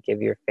 that you can give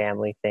your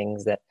family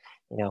things that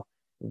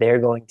they're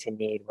going to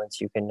need once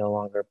you can no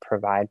longer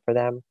provide for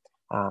them.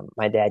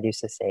 My dad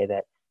used to say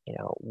that,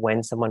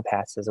 when someone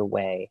passes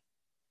away,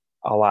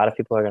 a lot of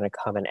people are going to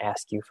come and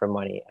ask you for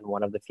money. And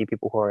one of the few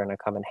people who are going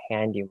to come and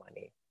hand you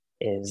money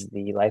is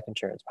the life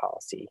insurance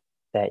policy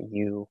that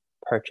you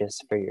purchase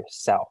for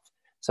yourself.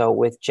 So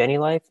with Jenny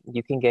Life,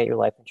 you can get your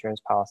life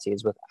insurance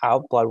policies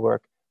without blood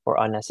work or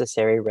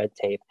unnecessary red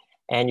tape.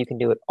 And you can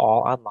do it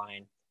all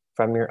online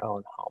from your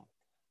own home.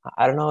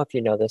 I don't know if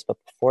you know this, but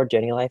before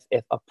Jenny Life,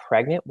 if a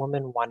pregnant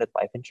woman wanted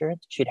life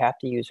insurance, she'd have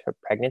to use her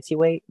pregnancy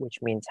weight, which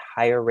means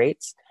higher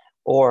rates,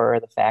 or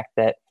the fact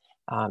that,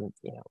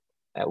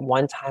 at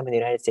one time in the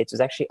United States, it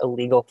was actually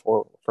illegal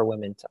for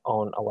women to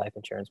own a life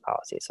insurance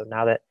policy. So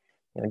now that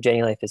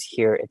Jenny Life is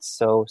here, it's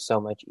so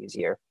much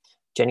easier.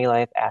 Jenny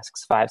Life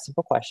asks 5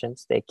 simple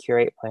questions. They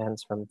curate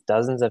plans from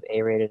dozens of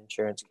A-rated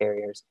insurance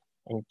carriers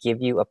and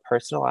give you a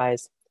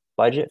personalized,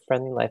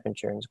 budget-friendly life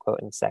insurance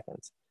quote in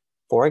seconds.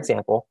 For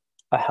example,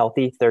 a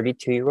healthy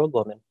 32-year-old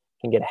woman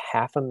can get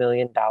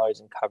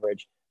 $500,000 in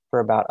coverage for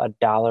about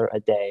 $1 a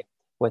day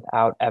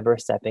without ever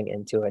stepping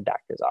into a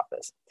doctor's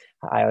office.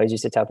 I always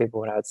used to tell people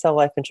when I would sell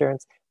life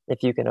insurance,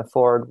 if you can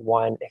afford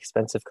one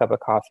expensive cup of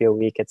coffee a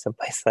week at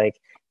someplace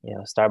like,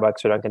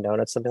 Starbucks or Dunkin'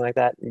 Donuts, something like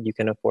that, you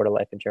can afford a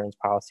life insurance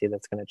policy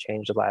that's going to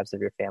change the lives of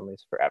your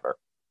families forever.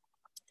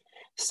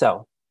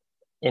 So,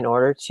 in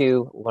order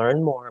to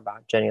learn more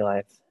about Jenny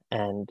Life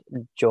and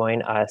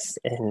join us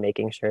in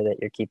making sure that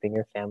you're keeping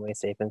your family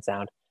safe and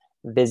sound,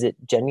 visit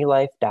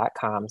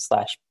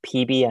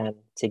jennylife.com/PBN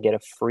to get a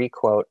free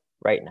quote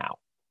right now.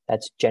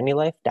 That's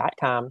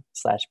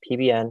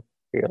jennylife.com/PBN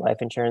for your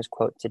life insurance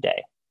quote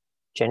today.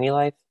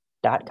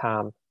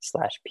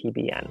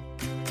 jennylife.com/PBN.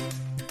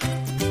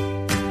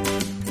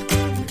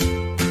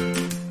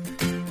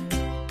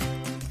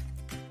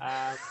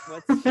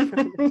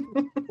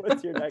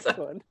 What's your next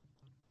one?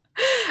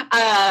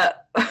 I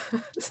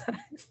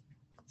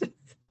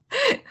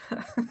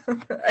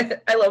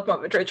love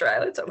Moment Treasure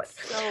Island so much.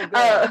 So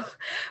good.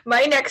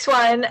 My next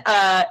one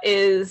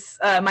is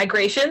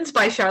Migrations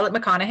by Charlotte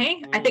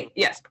McConaughey. I think,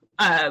 yes.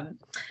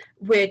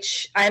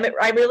 Which I'm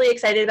really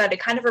excited about. It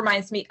kind of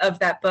reminds me of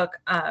that book,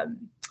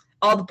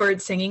 All the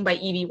Birds Singing by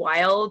Evie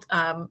Wyld.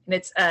 And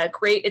it's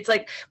great. It's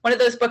like one of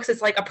those books.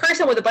 It's like a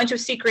person with a bunch of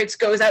secrets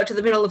goes out to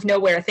the middle of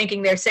nowhere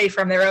thinking they're safe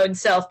from their own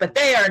self, but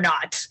they are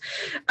not.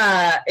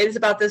 It's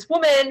about this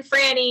woman,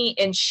 Franny,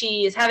 and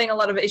she is having a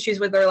lot of issues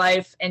with her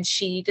life, and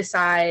she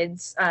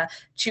decides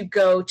to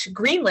go to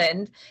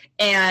Greenland,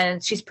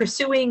 and she's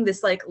pursuing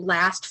this like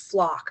last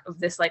flock of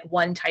this like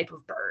one type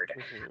of bird.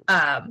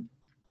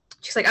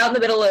 She's like out in the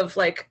middle of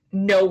like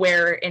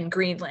nowhere in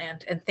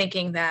Greenland and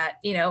thinking that,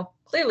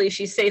 clearly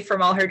she's safe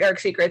from all her dark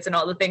secrets and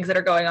all the things that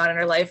are going on in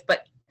her life,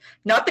 but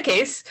not the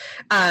case.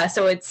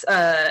 So it's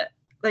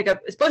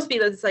it's supposed to be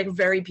this like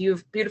very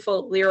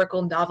beautiful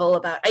lyrical novel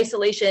about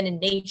isolation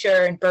and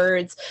nature and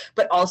birds,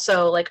 but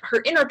also like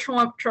her inner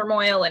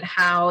turmoil and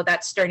how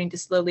that's starting to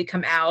slowly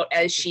come out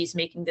as she's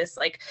making this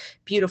like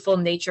beautiful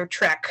nature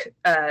trek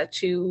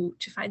to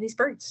find these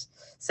birds.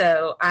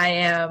 So I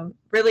am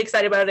really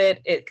excited about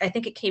it. I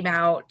think it came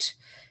out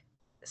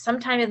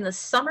sometime in the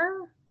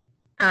summer.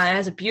 It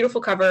has a beautiful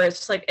cover. It's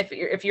just like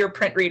if you're a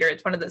print reader,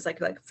 it's one of those like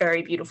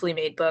very beautifully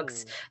made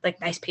books, like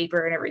nice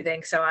paper and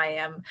everything. So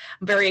I'm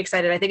very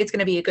excited. I think it's going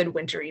to be a good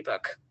wintry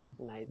book.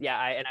 Nice.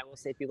 Yeah, and I will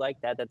say, if you like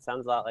that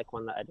sounds a lot like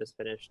one that I just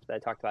finished that I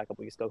talked about a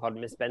couple weeks ago called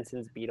Miss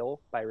Benson's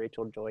Beetle by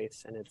Rachel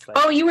Joyce, and it's like,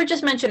 oh, you were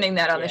just mentioning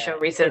that on the show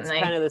recently.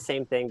 It's kind of the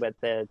same thing, but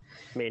the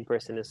main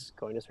person is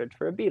going to search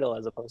for a beetle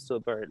as opposed to a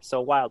bird.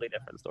 So wildly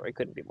different story.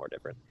 Couldn't be more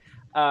different.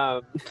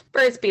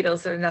 Birds,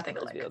 beetles are nothing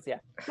alike. Beetles, yeah.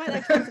 My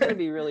next one's going to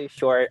be really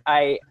short.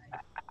 I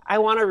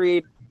want to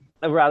read.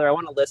 I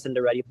want to listen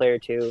to Ready Player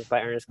 2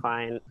 by Ernest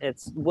Cline.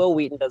 It's Will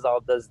Wheaton does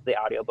the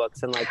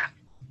audiobooks, and like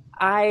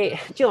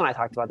Jill and I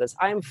talked about this.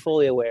 I'm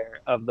fully aware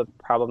of the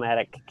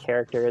problematic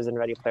characters in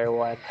Ready Player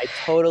One. I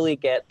totally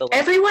get the.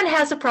 Everyone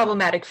has a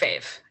problematic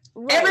fave.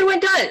 Right. Everyone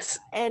does.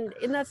 And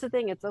that's the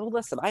thing. It's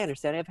listen. I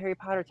understand. I have Harry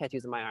Potter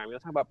tattoos in my arm. You're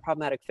talking about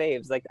problematic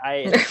faves. Like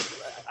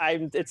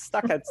it's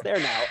stuck. It's there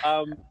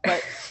now.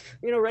 But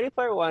Ready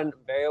Player One. I'm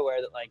very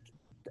aware that like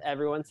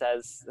everyone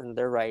says, and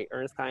they're right.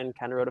 Ernest Cline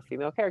kind of wrote a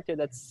female character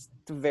that's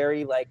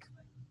very like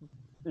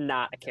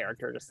not a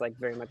character, just like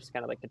very much just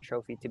kind of like the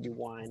trophy to be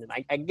won. And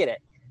I get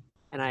it.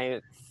 And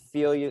I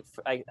feel you.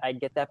 I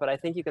get that, but I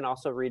think you can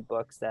also read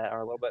books that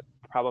are a little bit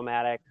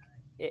problematic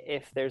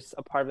if there's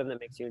a part of them that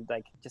makes you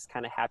like just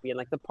kind of happy. And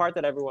like the part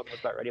that everyone knows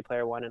about Ready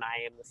Player One, and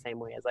I am the same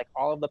way, is like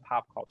all of the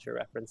pop culture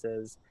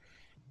references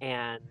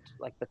and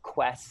like the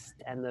quest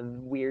and the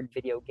weird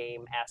video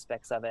game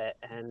aspects of it.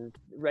 And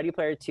Ready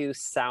Player 2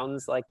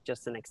 sounds like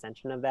just an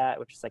extension of that,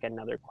 which is like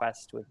another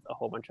quest with a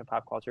whole bunch of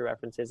pop culture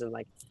references. And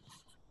like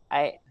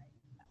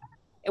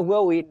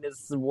Will Wheaton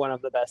is one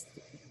of the best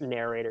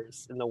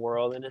narrators in the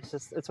world, and it's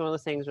one of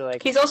those things where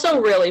like he's also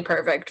really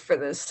perfect for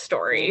this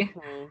story.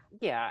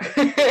 Yeah,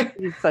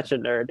 he's such a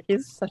nerd.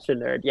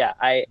 Yeah,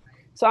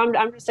 so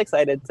I'm just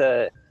excited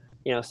to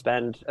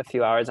spend a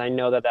few hours. I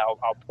know that I'll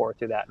pour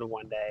through that in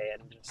one day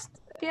and just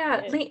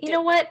you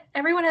know what?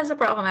 Everyone has a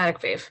problematic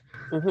fave.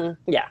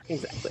 Yeah,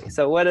 exactly.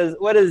 So what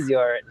is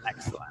your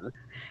next one?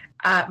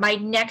 My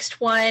next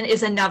one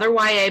is another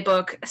YA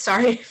book.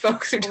 Sorry,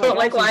 folks who don't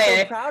like YA. I'm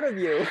so proud of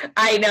you.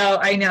 I know.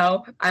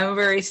 I'm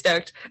very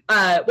stoked.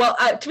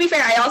 To be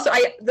fair,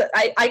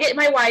 I get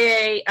my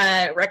YA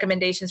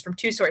recommendations from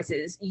two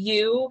sources.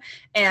 You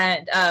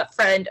and a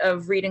friend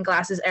of Reading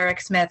Glasses, Eric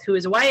Smith, who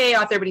is a YA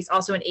author, but he's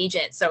also an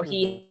agent. So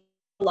he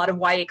a lot of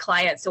YA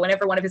clients. So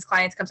whenever one of his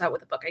clients comes out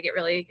with a book, I get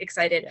really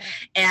excited.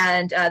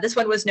 Yeah. And this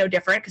one was no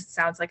different because it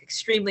sounds like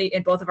extremely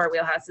in both of our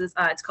wheelhouses.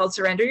 It's called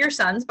Surrender Your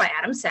Sons by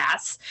Adam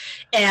Sass.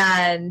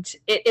 And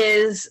it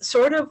is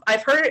sort of,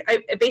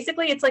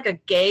 basically it's like a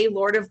gay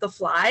Lord of the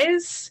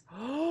Flies.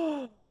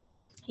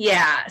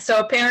 Yeah. So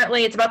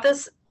apparently it's about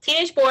this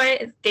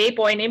gay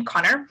boy named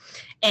Connor,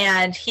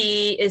 and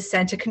he is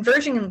sent to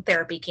conversion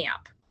therapy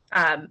camp.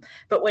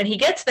 But when he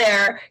gets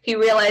there, he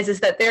realizes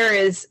that there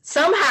is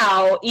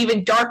somehow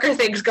even darker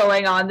things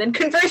going on than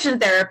conversion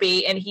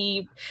therapy, and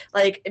he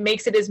like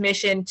makes it his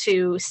mission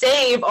to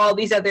save all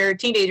these other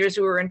teenagers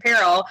who are in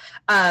peril,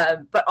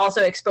 but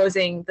also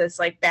exposing this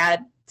like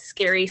bad,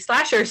 scary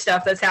slasher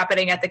stuff that's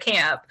happening at the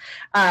camp.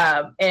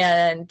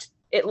 And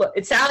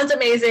it sounds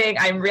amazing.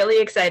 I'm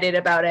really excited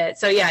about it.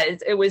 So yeah,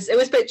 it was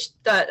pitched.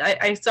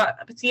 I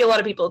see a lot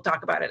of people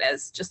talk about it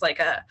as just like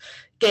a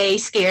gay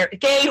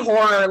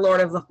horror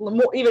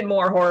even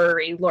more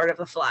horror-y Lord of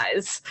the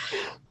Flies.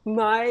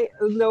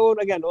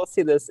 Again, we'll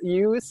see this.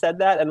 You said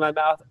that and my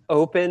mouth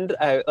opened.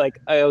 I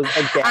was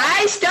aghast.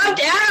 I stumped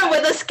Adam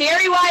with a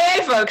scary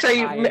YA, folks.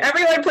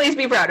 Everyone please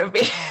be proud of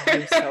me.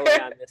 I'm so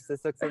on this.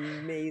 This looks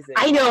amazing.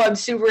 I know, I'm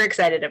super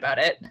excited about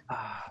it.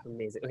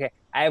 Amazing. Okay,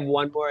 I have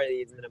one more of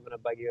these and then I'm going to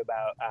bug you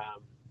about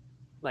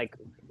like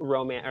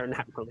romance, or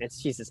not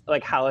romance, Jesus,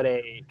 like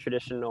holiday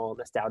traditional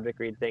nostalgic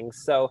read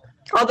things. So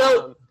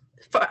although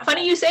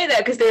funny you say that,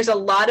 because there's a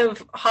lot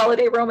of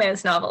holiday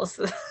romance novels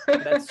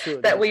that's true,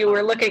 that we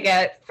were looking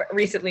at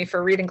recently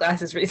for reading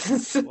glasses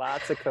reasons.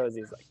 Lots of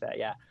cozies like that,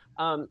 yeah.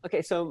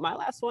 Okay, so my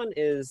last one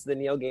is the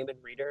Neil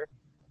Gaiman Reader.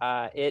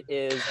 It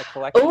is a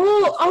collection.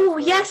 Oh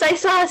yes,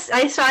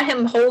 I saw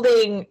him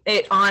holding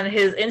it on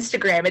his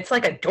Instagram. It's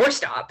like a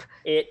doorstop.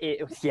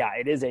 It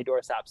is a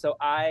doorstop. So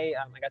I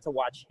got to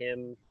watch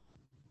him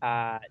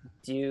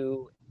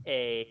do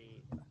a.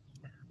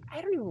 I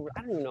don't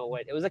even know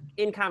what it was, like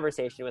in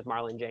conversation with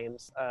Marlon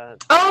James.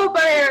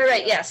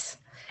 Right, yes.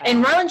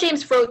 And Marlon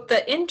James wrote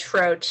the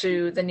intro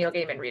to the Neil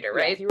Gaiman Reader,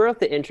 right? Yeah, he wrote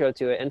the intro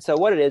to it, and so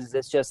what it is,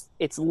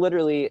 it's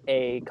literally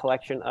a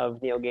collection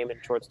of Neil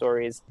Gaiman short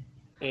stories,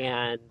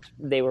 and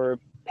they were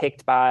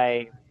picked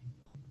by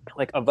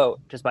like a vote,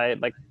 just by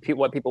like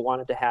what people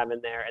wanted to have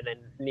in there, and then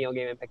Neil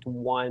Gaiman picked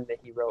one that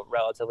he wrote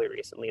relatively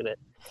recently that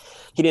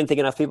he didn't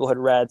think enough people had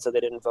read, so they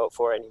didn't vote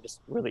for it, and he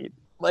just really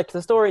liked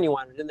the story and he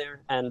wanted it in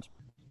there. And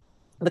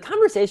the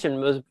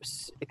conversation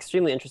was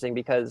extremely interesting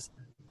because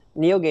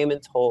Neil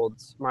Gaiman told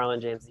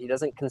Marlon James that he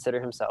doesn't consider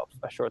himself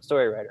a short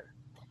story writer.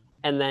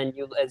 And then,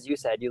 as you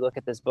said, you look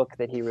at this book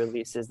that he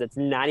releases that's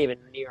not even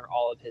near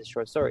all of his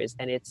short stories,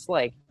 and it's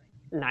like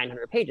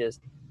 900 pages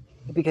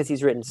because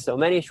he's written so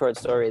many short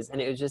stories. And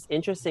it was just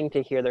interesting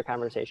to hear their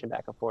conversation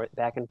back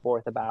and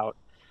forth about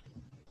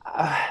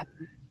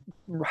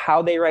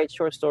how they write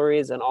short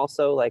stories, and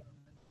also like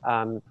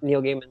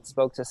Neil Gaiman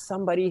spoke to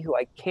somebody who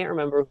I can't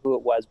remember who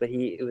it was, but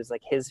it was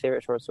like his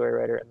favorite short story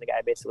writer, and the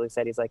guy basically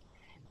said, he's like,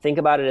 think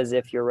about it as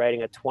if you're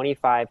writing a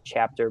 25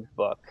 chapter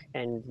book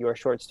and your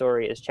short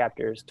story is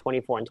chapters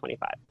 24 and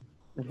 25.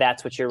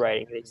 That's what you're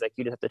writing. And he's like,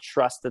 you just have to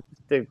trust that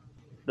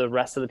the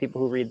rest of the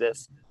people who read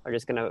this are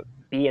just going to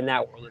be in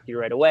that world with you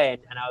right away.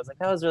 And I was like,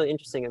 that was really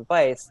interesting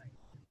advice.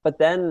 But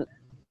then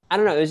I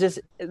don't know, it was just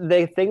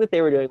the thing that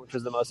they were doing, which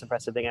was the most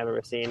impressive thing I've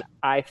ever seen.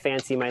 I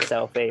fancy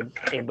myself a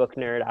book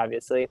nerd,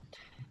 obviously,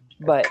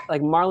 but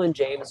like Marlon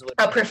James would,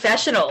 a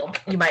professional,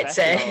 you might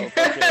say.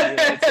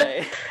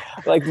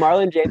 Like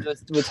Marlon James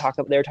would talk.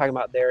 They were talking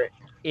about their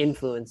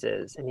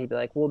influences, and he'd be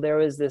like, "Well, there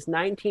was this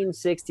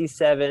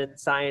 1967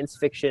 science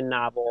fiction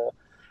novel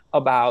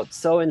about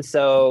so and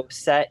so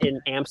set in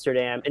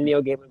Amsterdam," and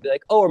Neil Gaiman would be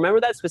like, "Oh, remember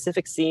that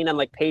specific scene on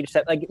like page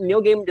 7?" Like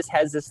Neil Gaiman just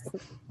has this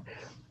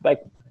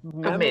like.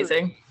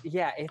 Amazing.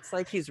 Yeah, it's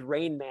like he's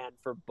Rain Man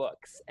for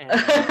books. And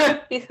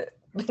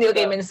Neil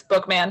Gaiman's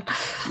book man.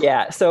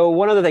 Yeah, so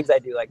one of the things I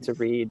do like to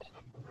read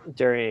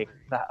during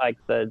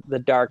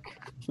the dark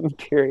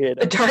period,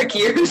 the dark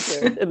years,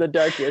 in the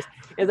dark years,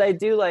 is I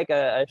do like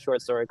a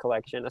short story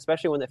collection,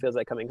 especially one that feels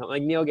like coming home.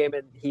 Like Neil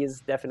Gaiman,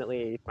 he's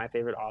definitely my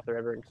favorite author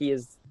ever, and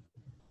he's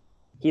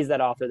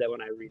that author that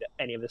when I read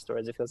any of the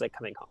stories, it feels like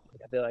coming home.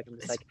 Like I feel like I'm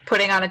just like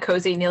putting on a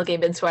cozy Neil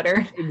Gaiman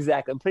sweater.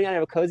 Exactly. I'm putting on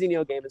a cozy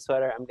Neil Gaiman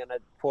sweater. I'm going to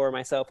pour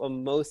myself a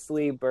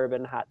mostly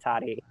bourbon hot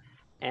toddy.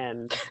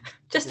 And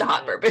just a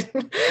hot bourbon.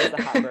 Just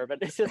a hot bourbon.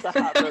 It's just a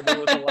hot bourbon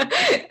with a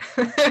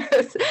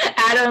lemon.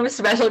 Adam's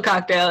special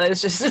cocktail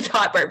is just a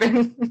hot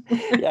bourbon.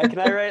 Yeah, can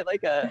I write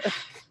like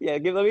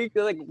give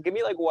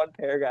me like one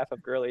paragraph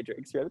of girly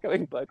drinks for your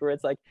upcoming book where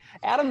it's like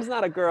Adam's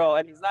not a girl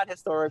and he's not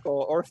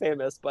historical or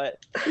famous,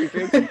 but he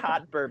drinks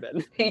hot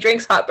bourbon. He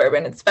drinks hot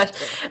bourbon. It's special.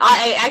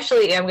 I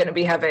actually am going to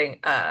be having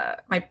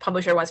my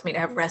publisher wants me to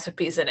have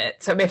recipes in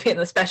it, so maybe in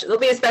the special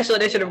there'll be a special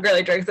edition of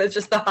girly drinks that's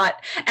just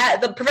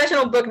the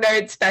professional book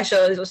nerd special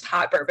is just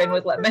hot bourbon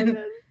with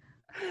lemon.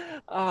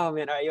 Oh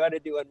man, all right, you want to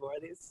do one more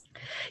of these?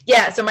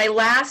 Yeah, so my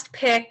last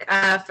pick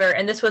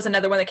and this was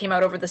another one that came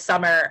out over the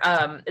summer.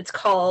 It's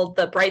called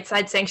The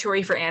Brightside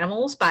Sanctuary for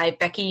Animals by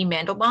Becky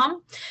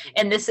Mandelbaum.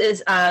 And this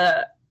is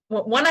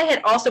one I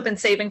had also been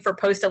saving for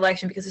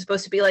post-election because it's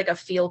supposed to be like a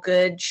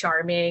feel-good,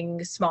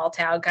 charming,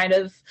 small-town kind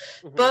of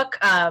book.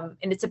 And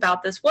it's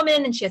about this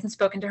woman, and she hasn't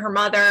spoken to her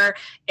mother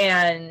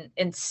in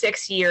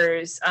 6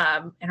 years.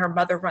 And her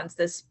mother runs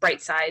this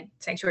Brightside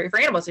Sanctuary for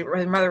Animals.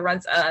 Her mother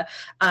runs a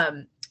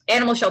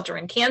animal shelter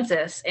in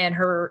Kansas, and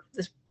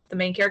the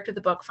main character of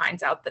the book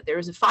finds out that there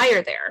was a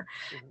fire there.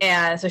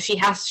 And so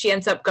she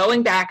ends up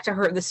going back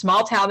to the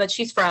small town that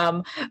she's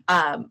from.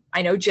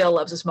 I know Jill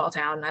loves a small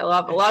town. A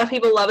lot of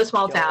people love a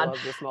small town.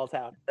 Loves a small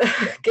town.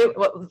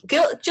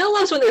 Jill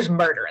loves when there's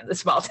murder in the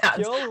small towns.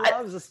 Jill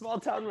loves a small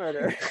town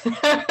murder.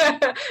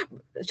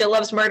 Jill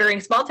loves murdering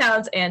small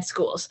towns and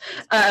schools.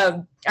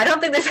 I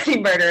don't think there's any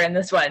murder in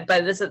this one,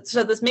 but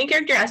this main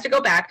character has to go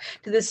back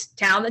to this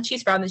town that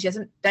she's from that she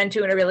hasn't been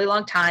to in a really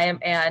long time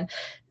and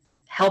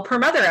help her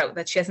mother out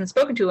that she hasn't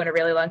spoken to in a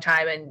really long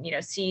time,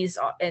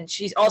 and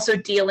she's also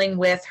dealing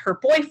with her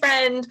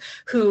boyfriend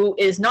who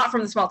is not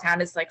from the small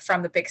town, is like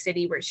from the big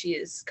city where she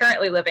is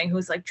currently living,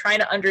 who's like trying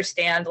to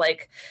understand why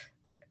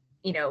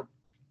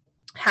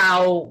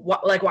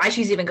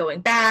she's even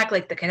going back,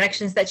 like the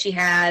connections that she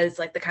has,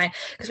 like the kind,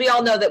 because we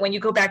all know that when you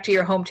go back to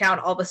your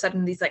hometown, all of a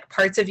sudden these like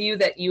parts of you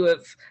that you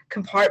have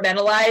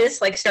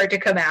compartmentalized like start to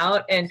come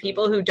out, and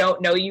people who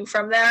don't know you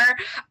from there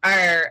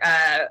are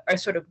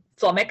sort of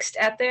flummoxed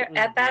at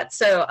that.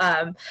 So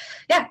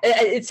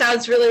it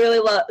sounds really, really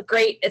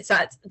great. It's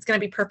going to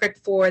be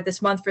perfect for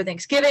this month for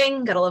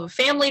Thanksgiving. Gotta love a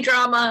family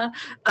drama.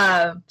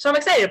 So I'm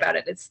excited about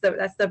it. That's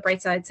the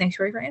Bright Side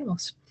Sanctuary for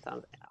Animals.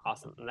 Sounds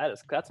awesome. And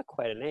that's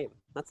quite a name.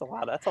 That's a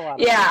lot.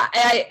 Yeah,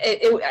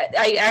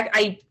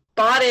 I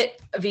bought it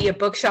via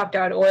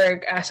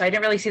bookshop.org, so I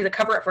didn't really see the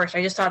cover at first.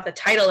 I just saw the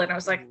title and I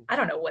was like, I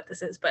don't know what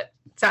this is, but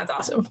it sounds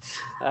awesome.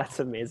 That's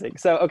amazing.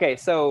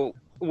 So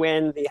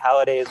when the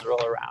holidays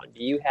roll around,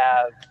 do you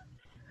have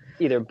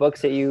either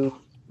books that you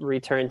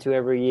return to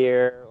every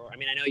year, or I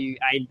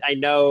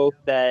know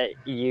that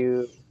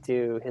you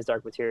do His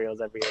Dark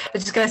Materials every year. I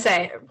was just gonna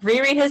say,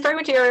 reread His Dark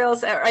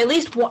Materials, or at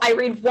least I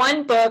read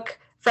one book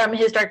from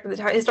His Dark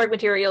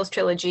Materials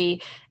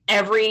trilogy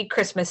every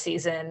Christmas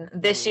season.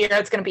 This year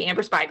it's going to be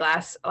Amber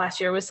Spyglass. Last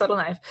year was Subtle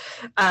Knife.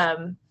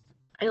 I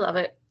love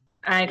it.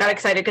 I got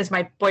excited because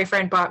my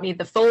boyfriend bought me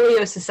the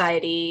Folio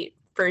Society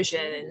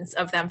versions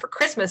of them for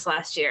Christmas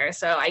last year,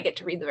 so I get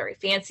to read the very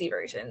fancy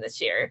version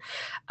this year.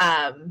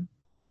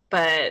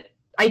 But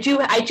I do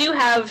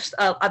have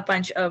a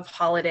bunch of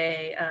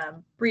holiday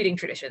reading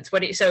traditions.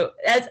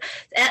 As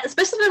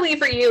specifically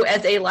for you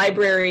as a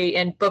library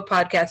and book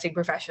podcasting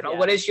professional,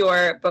 what does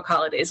your book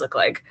holidays look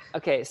like?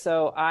 Okay,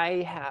 so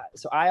I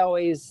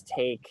always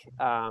take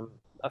a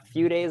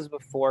few days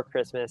before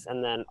Christmas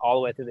and then all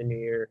the way through the New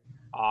Year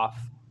off,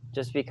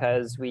 just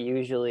because we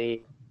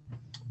usually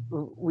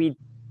we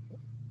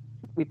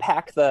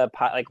pack the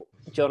pot, like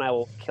Jill and I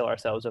will kill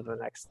ourselves over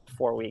the next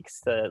 4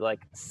 weeks to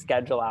like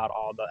schedule out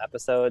all the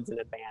episodes in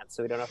advance,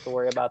 so we don't have to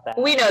worry about that.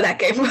 We know that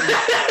game.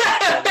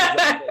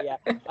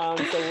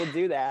 So we'll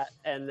do that,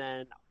 and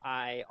then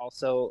I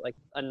also, like,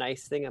 a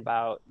nice thing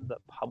about the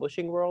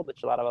publishing world,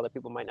 which a lot of other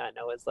people might not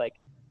know, is like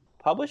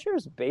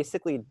publishers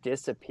basically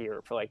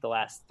disappear for like the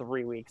last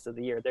 3 weeks of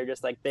the year. They're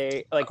just like,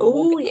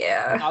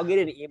 I'll get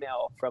an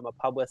email from a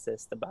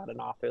publicist about an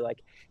author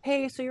like,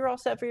 hey, so you're all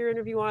set for your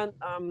interview on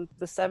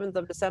the 7th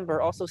of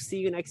December. Also, see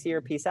you next year.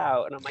 Peace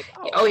out. And I'm like,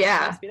 oh yeah,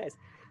 that must be nice.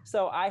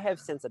 So I have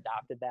since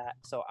adopted that.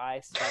 So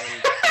I spend.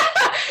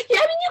 Yeah,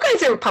 I mean, you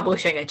guys are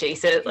publishing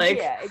adjacent, like.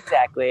 Yeah,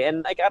 exactly.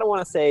 And like, I don't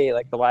want to say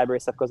like the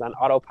library stuff goes on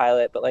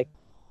autopilot, but like,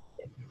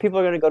 people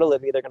are going to go to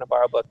Libby, they're going to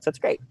borrow books. That's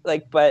great.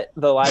 Like, but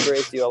the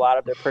libraries do a lot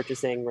of their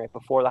purchasing right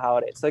before the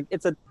holidays. So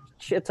it's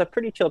a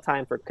pretty chill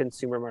time for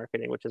consumer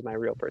marketing, which is my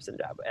real person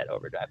job at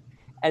Overdrive.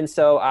 And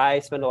so I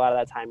spend a lot of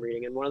that time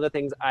reading. And one of the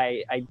things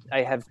I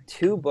have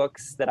 2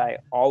 books that I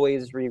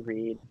always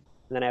reread,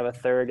 and then I have a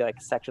third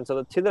like section. So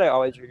the 2 that I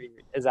always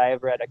reread is I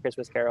have read A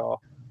Christmas Carol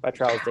by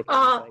Charles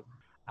Dickens.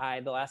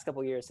 The last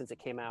couple of years since it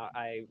came out,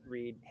 I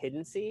read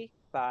Hidden Sea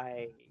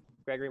by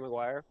Gregory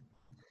Maguire.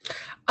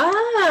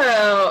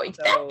 Oh,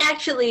 so,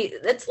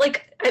 that's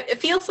like, it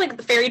feels like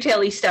the fairy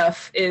tale-y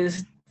stuff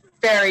is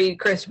very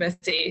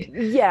Christmassy.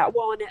 Yeah,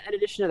 well, in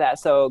addition to that,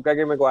 so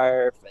Gregory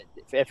Maguire,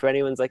 if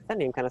anyone's like, that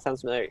name kind of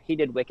sounds familiar, he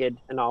did Wicked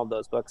and all of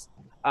those books.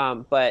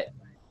 But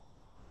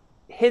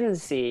Hidden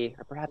Sea,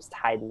 or perhaps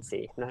Hidden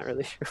Sea, I'm not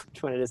really sure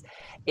which one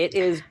it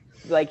is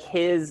like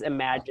his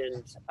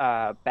imagined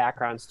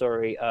background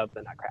story of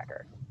the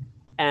Nutcracker.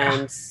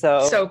 And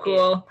so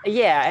cool.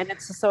 And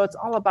it's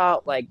all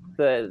about like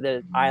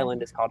the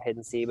island is called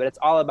Hidden Sea, but it's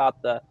all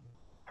about the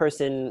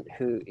person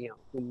who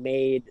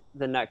made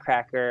the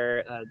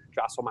Nutcracker,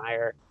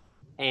 Drosselmeyer,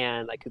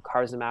 and like who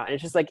carves them out. And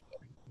it's just like,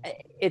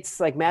 it's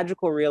like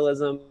magical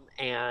realism,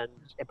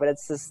 but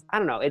it's just, I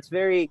don't know, it's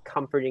very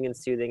comforting and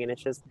soothing. And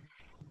it's just,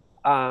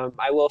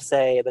 I will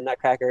say the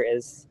Nutcracker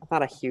is, I'm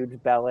not a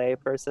huge ballet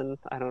person.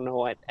 I don't know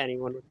what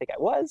anyone would think I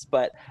was,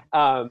 but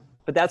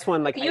that's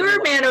one, like, you're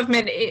a man of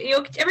many. We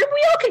all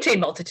contain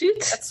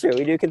multitudes. That's true.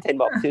 We do contain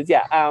multitudes.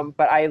 Yeah.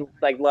 But I've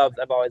always loved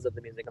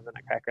the music of the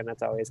Nutcracker, and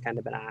that's always kind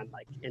of been on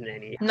like in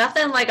any.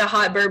 Nothing like a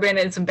hot bourbon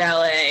and some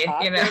ballet.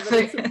 Bourbon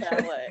and some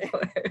ballet.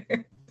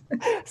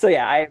 So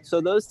yeah, so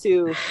those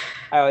 2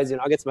 I always do.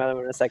 And I'll get to my other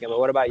one in a second. But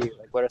what about you?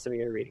 Like, what are some of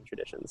your reading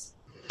traditions?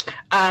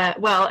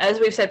 Well, as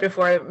we've said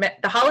before,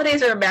 the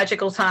holidays are a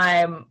magical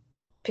time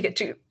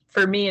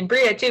for me and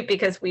Bria too,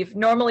 because we've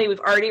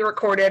already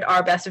recorded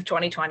our best of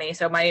 2020.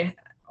 So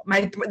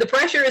the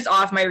pressure is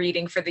off my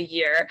reading for the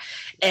year,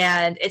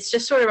 and it's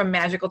just sort of a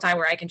magical time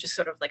where I can just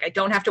sort of like, I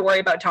don't have to worry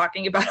about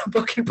talking about a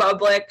book in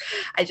public.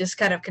 I just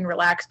kind of can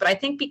relax. But I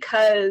think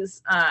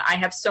because I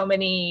have so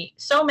many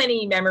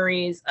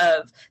memories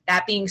of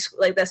that being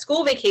like the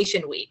school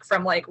vacation week,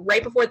 from like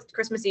right before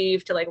Christmas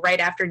Eve to like right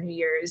after New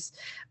Year's,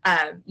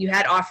 you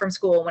had off from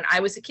school. When I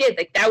was a kid,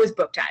 like that was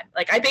book time.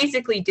 Like I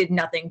basically did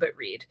nothing but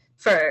read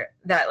for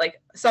that, like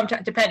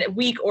sometimes a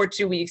week or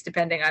 2 weeks,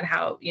 depending on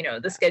how,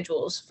 the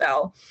schedules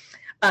fell.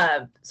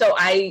 So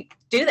I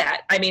do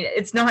that. I mean,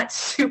 it's not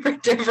super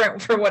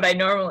different from what I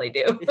normally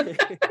do,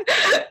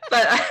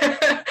 but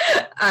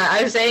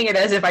I'm saying it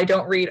as if I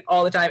don't read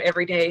all the time,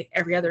 every day,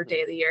 every other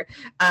day of the year.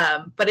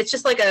 But it's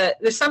just like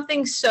there's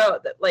something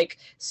so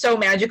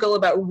magical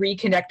about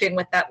reconnecting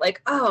with that.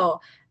 Like, oh,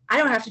 I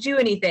don't have to do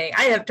anything.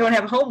 Don't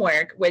have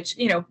homework, which,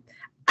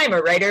 I'm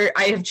a writer.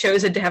 I have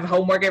chosen to have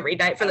homework every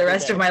night for the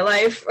rest of my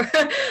life.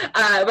 But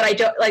I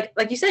don't, like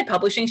you said,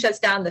 publishing shuts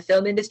down, the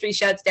film industry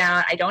shuts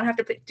down. I don't have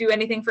to do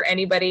anything for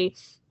anybody.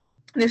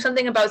 And there's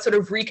something about sort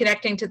of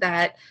reconnecting to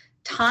that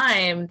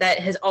time that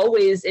has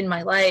always in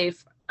my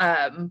life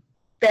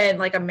been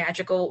like a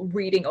magical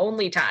reading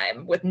only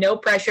time, with no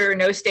pressure,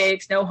 no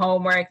stakes, no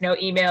homework, no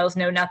emails,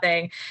 no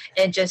nothing.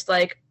 And just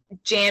like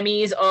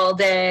jammies all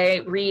day,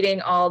 reading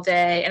all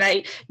day. And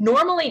I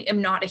normally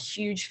am not a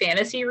huge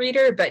fantasy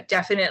reader, but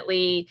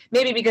definitely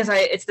maybe because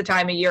it's the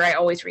time of year I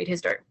always reread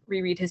his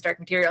dark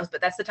materials, but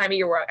that's the time of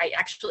year where I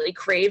actually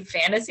crave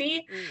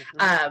fantasy.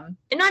 And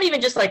not even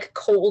just like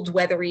cold,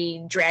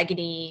 weathery,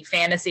 dragony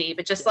fantasy,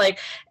 but just like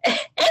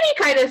any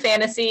kind of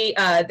fantasy.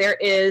 There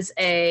is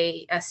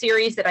a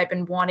series that I've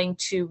been wanting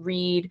to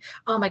read.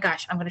 Oh my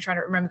gosh, I'm going to try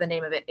to remember the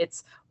name of it.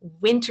 It's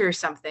Winter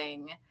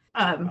something.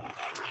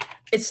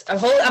 It's a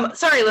whole, I'm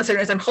sorry,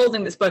 listeners, I'm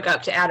holding this book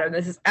up to Adam.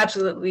 This is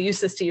absolutely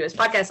useless to you as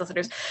podcast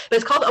listeners, but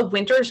it's called A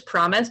Winter's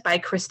Promise by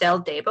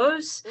Christelle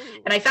Debos.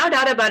 And I found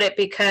out about it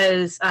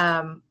because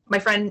my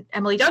friend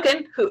Emily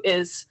Duggan, who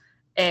is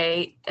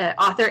a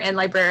author and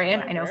librarian,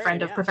 I know,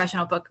 friend of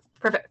professional book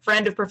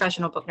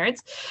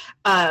nerds,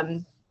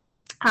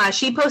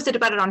 she posted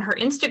about it on her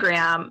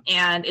Instagram,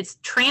 and it's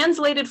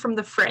translated from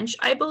the French,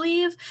 I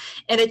believe.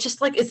 And it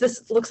just like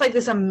looks like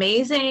this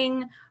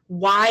amazing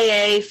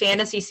YA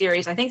fantasy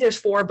series. I think there's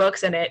 4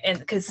 books in it, and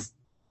because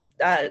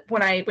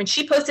when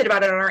she posted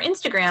about it on her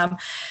Instagram,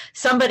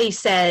 somebody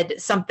said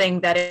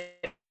something that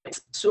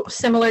it's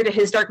similar to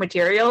his Dark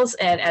Materials,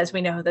 and as we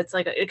know, that's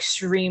like an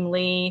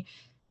extremely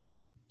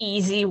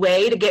easy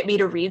way to get me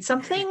to read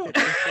something.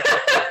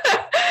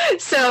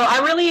 So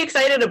I'm really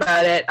excited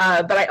about it,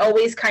 but I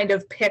always kind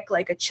of pick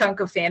like a chunk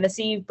of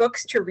fantasy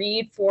books to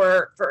read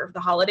for the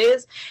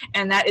holidays,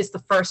 and that is the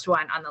first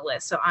one on the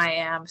list. So I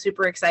am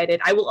super excited.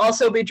 I will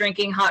also be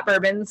drinking hot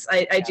bourbons.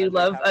 I do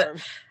love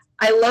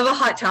I love a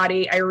hot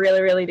toddy. I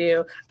really, really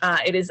do.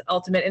 It is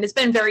ultimate, and it's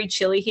been very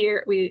chilly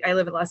here. I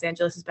live in Los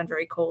Angeles. It's been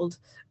very cold,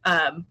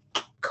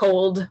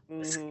 with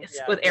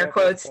air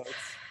quotes.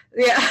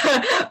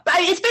 Yeah, but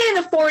it's been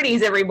in the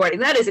 40s every morning.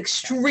 That is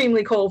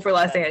extremely cold for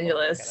Los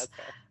Angeles.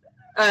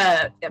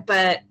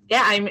 But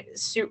yeah,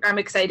 I'm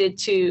excited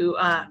to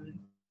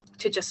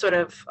just sort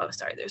of, oh,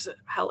 sorry, there's a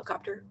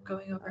helicopter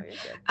going over.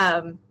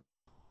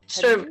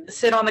 Sort of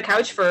sit on the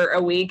couch for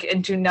a week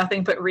and do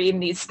nothing but read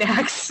and eat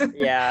snacks.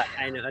 Yeah,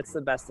 I know, it's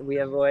the best. We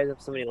always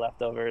have so many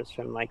leftovers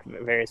from like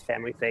various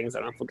family things. I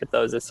don't know if we'll get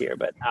those this year,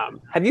 but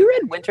have you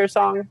read Winter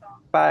Song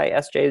by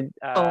S.J.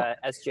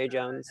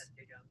 Jones?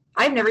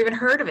 I've never even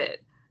heard of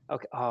it.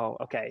 Okay. Oh,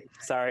 okay.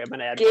 Sorry, I'm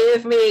gonna add.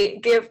 Give me.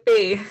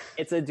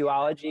 It's a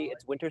duology.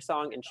 It's Winter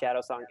Song and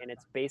Shadow Song, and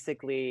it's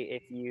basically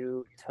if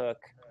you took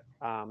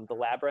the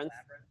Labyrinth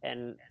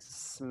and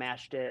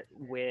smashed it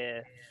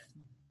with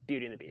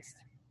Beauty and the Beast,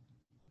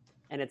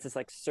 and it's this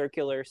like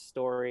circular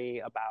story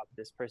about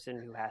this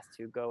person who has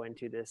to go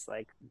into this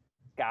like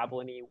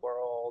goblin-y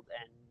world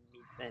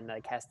and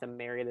like has to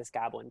marry this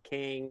goblin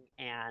king,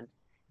 and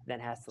then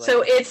has to. Like,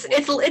 so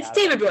it's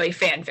David Bowie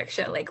fan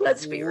fiction. Like,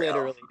 let's be real.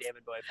 Literally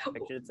David Bowie fan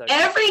fiction. It's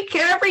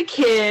every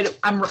kid.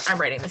 I'm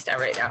writing this down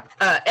right now.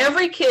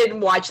 Every kid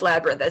watched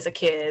Labyrinth as a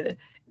kid.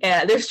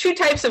 And there's 2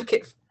 types of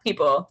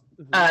people.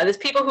 There's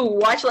people who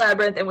watch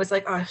Labyrinth and was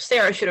like, "Oh,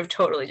 Sarah should have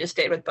totally just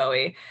stayed with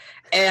Bowie,"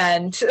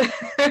 and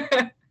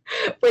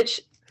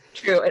which.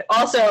 True. And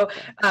also,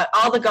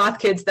 all the goth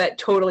kids that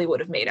totally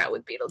would have made out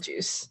with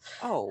Beetlejuice.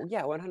 Oh,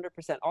 yeah,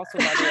 100%. Also,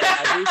 by the way,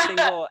 every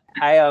single...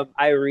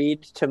 I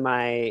read to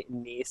my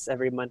niece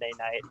every Monday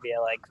night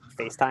via, like,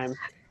 FaceTime.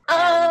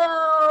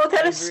 Oh,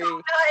 that is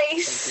so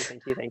nice.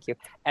 Thank you.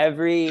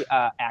 Every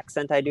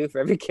accent I do for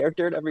every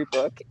character in every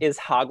book is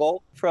Hoggle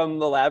from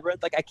The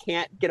Labyrinth. Like, I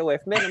can't get away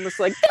from it. I'm just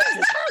like, this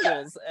is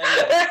Hoggles.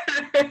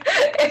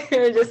 And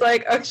you're just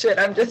like, oh, shit,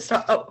 I'm just...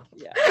 Oh.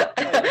 Yeah.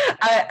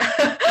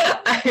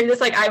 I'm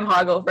just like, I'm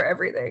Hoggle for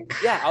everything.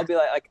 Yeah, I'll be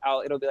like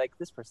it'll be like,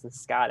 this person's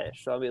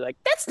Scottish. So I'll be like,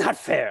 that's not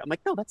fair. I'm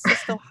like, no, that's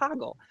just still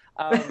Hoggle.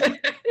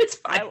 It's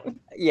fine.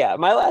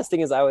 My last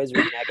thing is I always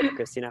read an Agatha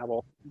Christie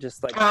novel.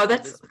 Just like,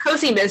 that's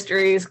Cozy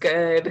Mysteries,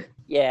 good.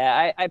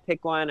 Yeah, I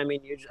pick one. I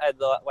mean, usually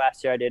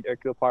last year I did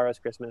Hercule Poirot's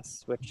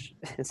Christmas, which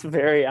is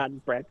very on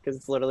brand because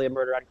it's literally a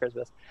murder on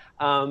Christmas.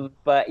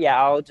 But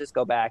yeah, I'll just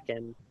go back,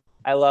 and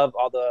I love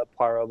all the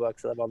Poirot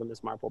books. I love all the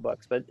Miss Marple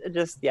books. But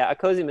just, a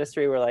cozy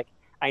mystery where like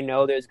I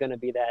know there's going to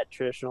be that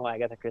traditional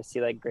Agatha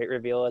Christie like great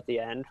reveal at the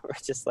end, where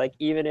it's just like,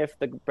 even if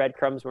the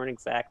breadcrumbs weren't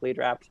exactly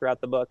dropped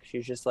throughout the book,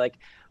 she's just like,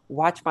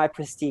 watch my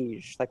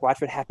prestige, like watch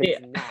what happens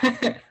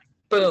now.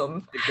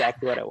 Boom.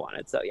 Exactly what I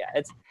wanted. So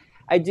yeah,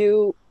 I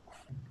do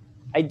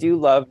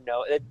love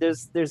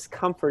there's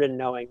comfort in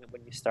knowing that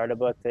when you start a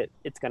book that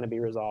it's going to be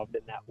resolved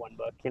in that one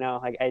book, you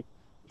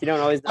don't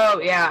always know. Oh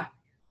yeah.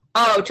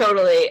 Oh,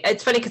 totally.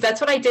 It's funny because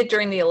that's what I did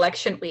during the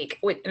election week.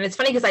 And it's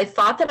funny because I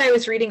thought that I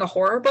was reading a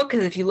horror book,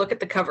 because if you look at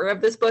the cover of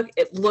this book,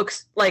 it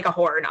looks like a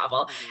horror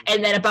novel. Mm-hmm.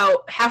 And then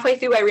about halfway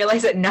through, I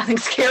realized that nothing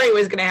scary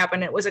was going to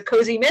happen. It was a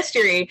cozy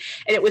mystery.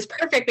 And it was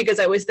perfect because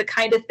I was the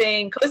kind of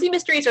thing. Cozy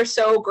mysteries are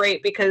so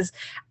great because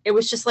it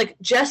was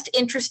just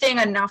interesting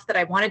enough that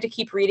I wanted to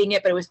keep reading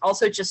it, but it was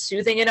also just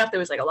soothing enough. There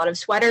was like a lot of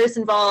sweaters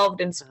involved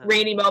and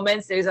rainy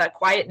moments. There's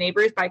Quiet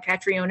Neighbors by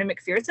Catriona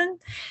McPherson.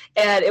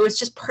 And it was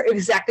just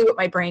exactly what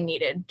my brain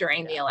needed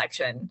during the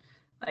election.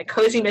 Like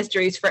cozy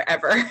mysteries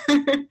forever.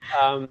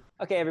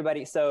 Okay,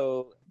 everybody.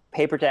 So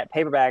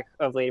paperback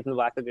of Lady from the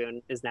Black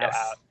Lagoon is now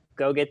out.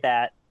 Go get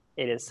that.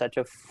 It is such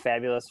a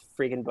fabulous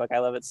freaking book. I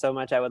love it so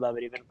much. I would love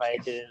it even if I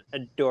didn't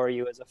adore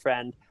you as a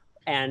friend.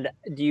 And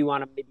do you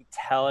want to maybe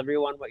tell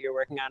everyone what you're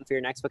working on for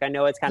your next book? I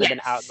know it's kind of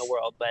been out in the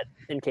world, but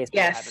in case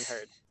people haven't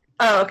heard.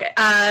 Oh, okay.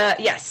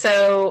 Yes.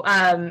 So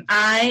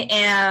I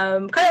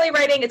am currently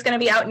writing. It's going to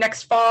be out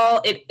next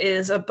fall. It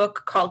is a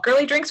book called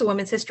Girly Drinks, A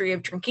Woman's History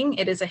of Drinking.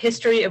 It is a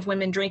history of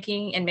women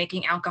drinking and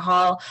making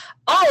alcohol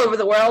all over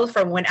the world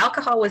from when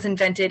alcohol was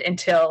invented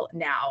until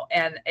now.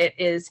 And it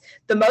is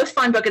the most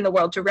fun book in the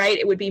world to write.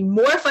 It would be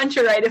more fun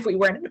to write if we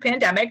weren't in a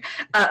pandemic,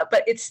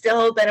 but it's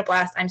still been a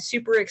blast. I'm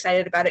super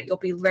excited about it. You'll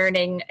be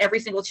learning. Every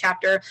single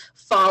chapter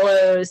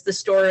follows the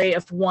story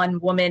of one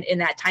woman in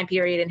that time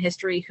period in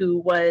history who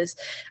was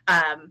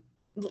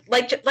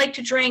like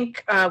to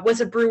drink, was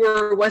a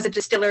brewer, was a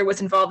distiller, was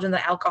involved in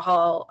the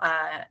alcohol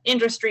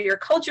industry or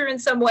culture in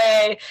some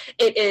way.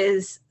 It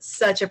is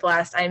such a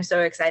blast. I am so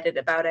excited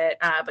about it.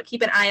 But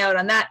keep an eye out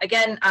on that.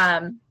 Again,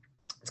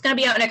 it's going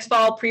to be out next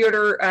fall.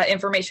 Pre-order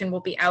information will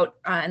be out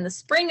in the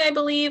spring, I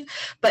believe.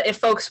 But if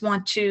folks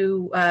want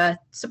to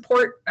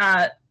support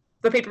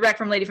the paperback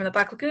from Lady from the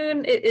Black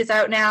Lagoon, it is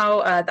out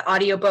now. The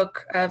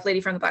audiobook of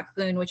Lady from the Black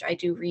Lagoon, which I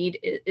do read,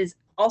 is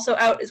also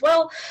out as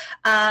well.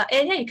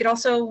 And yeah, you could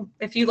also,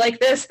 if you like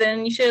this,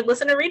 then you should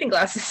listen to Reading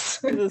Glasses.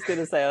 I was going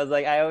to say,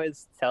 I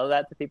always tell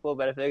that to people,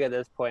 but I think at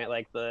this point,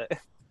 like the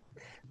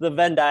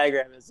Venn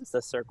diagram is just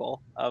a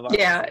circle of our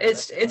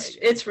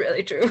it's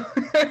really true.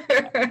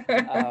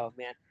 Oh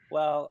man.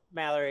 Well,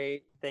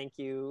 Mallory, thank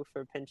you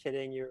for pinch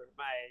hitting. You're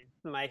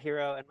my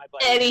hero and my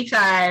buddy.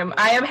 Anytime.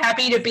 I am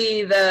happy to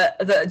be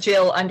the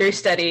Jill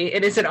understudy.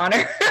 It is an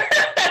honor.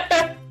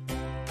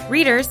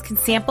 Readers can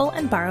sample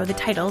and borrow the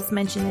titles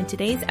mentioned in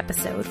today's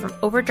episode from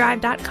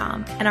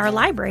Overdrive.com, and our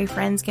library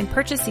friends can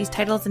purchase these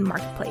titles in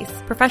Marketplace.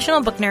 Professional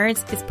Book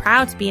Nerds is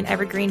proud to be an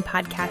Evergreen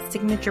Podcast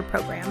signature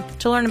program.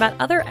 To learn about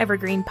other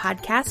Evergreen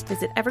podcasts,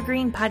 visit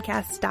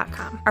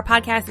evergreenpodcasts.com. Our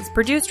podcast is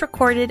produced,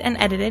 recorded, and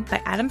edited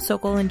by Adam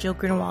Sokol and Jill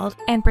Grunewald,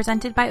 and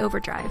presented by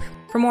Overdrive.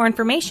 For more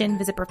information,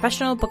 visit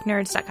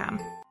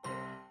professionalbooknerds.com.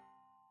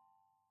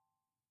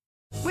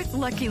 With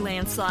Lucky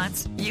Land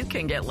Slots, you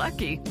can get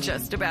lucky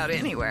just about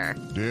anywhere.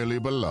 Dearly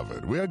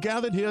beloved, we are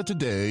gathered here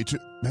today to...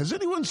 Has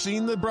anyone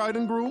seen the bride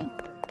and groom?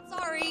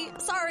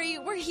 Sorry,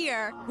 we're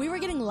here. We were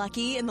getting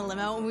lucky in the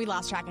limo and we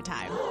lost track of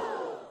time.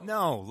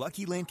 No,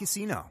 Lucky Land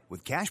Casino,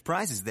 with cash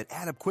prizes that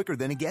add up quicker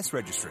than a guest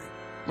registry.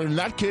 In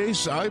that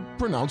case, I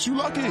pronounce you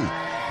lucky.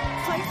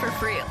 Play for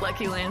free at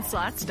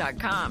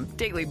LuckyLandSlots.com.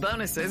 Daily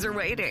bonuses are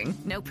waiting.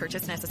 No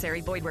purchase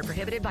necessary. Void where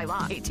prohibited by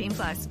law.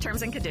 18+.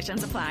 Terms and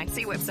conditions apply.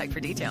 See website for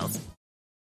details.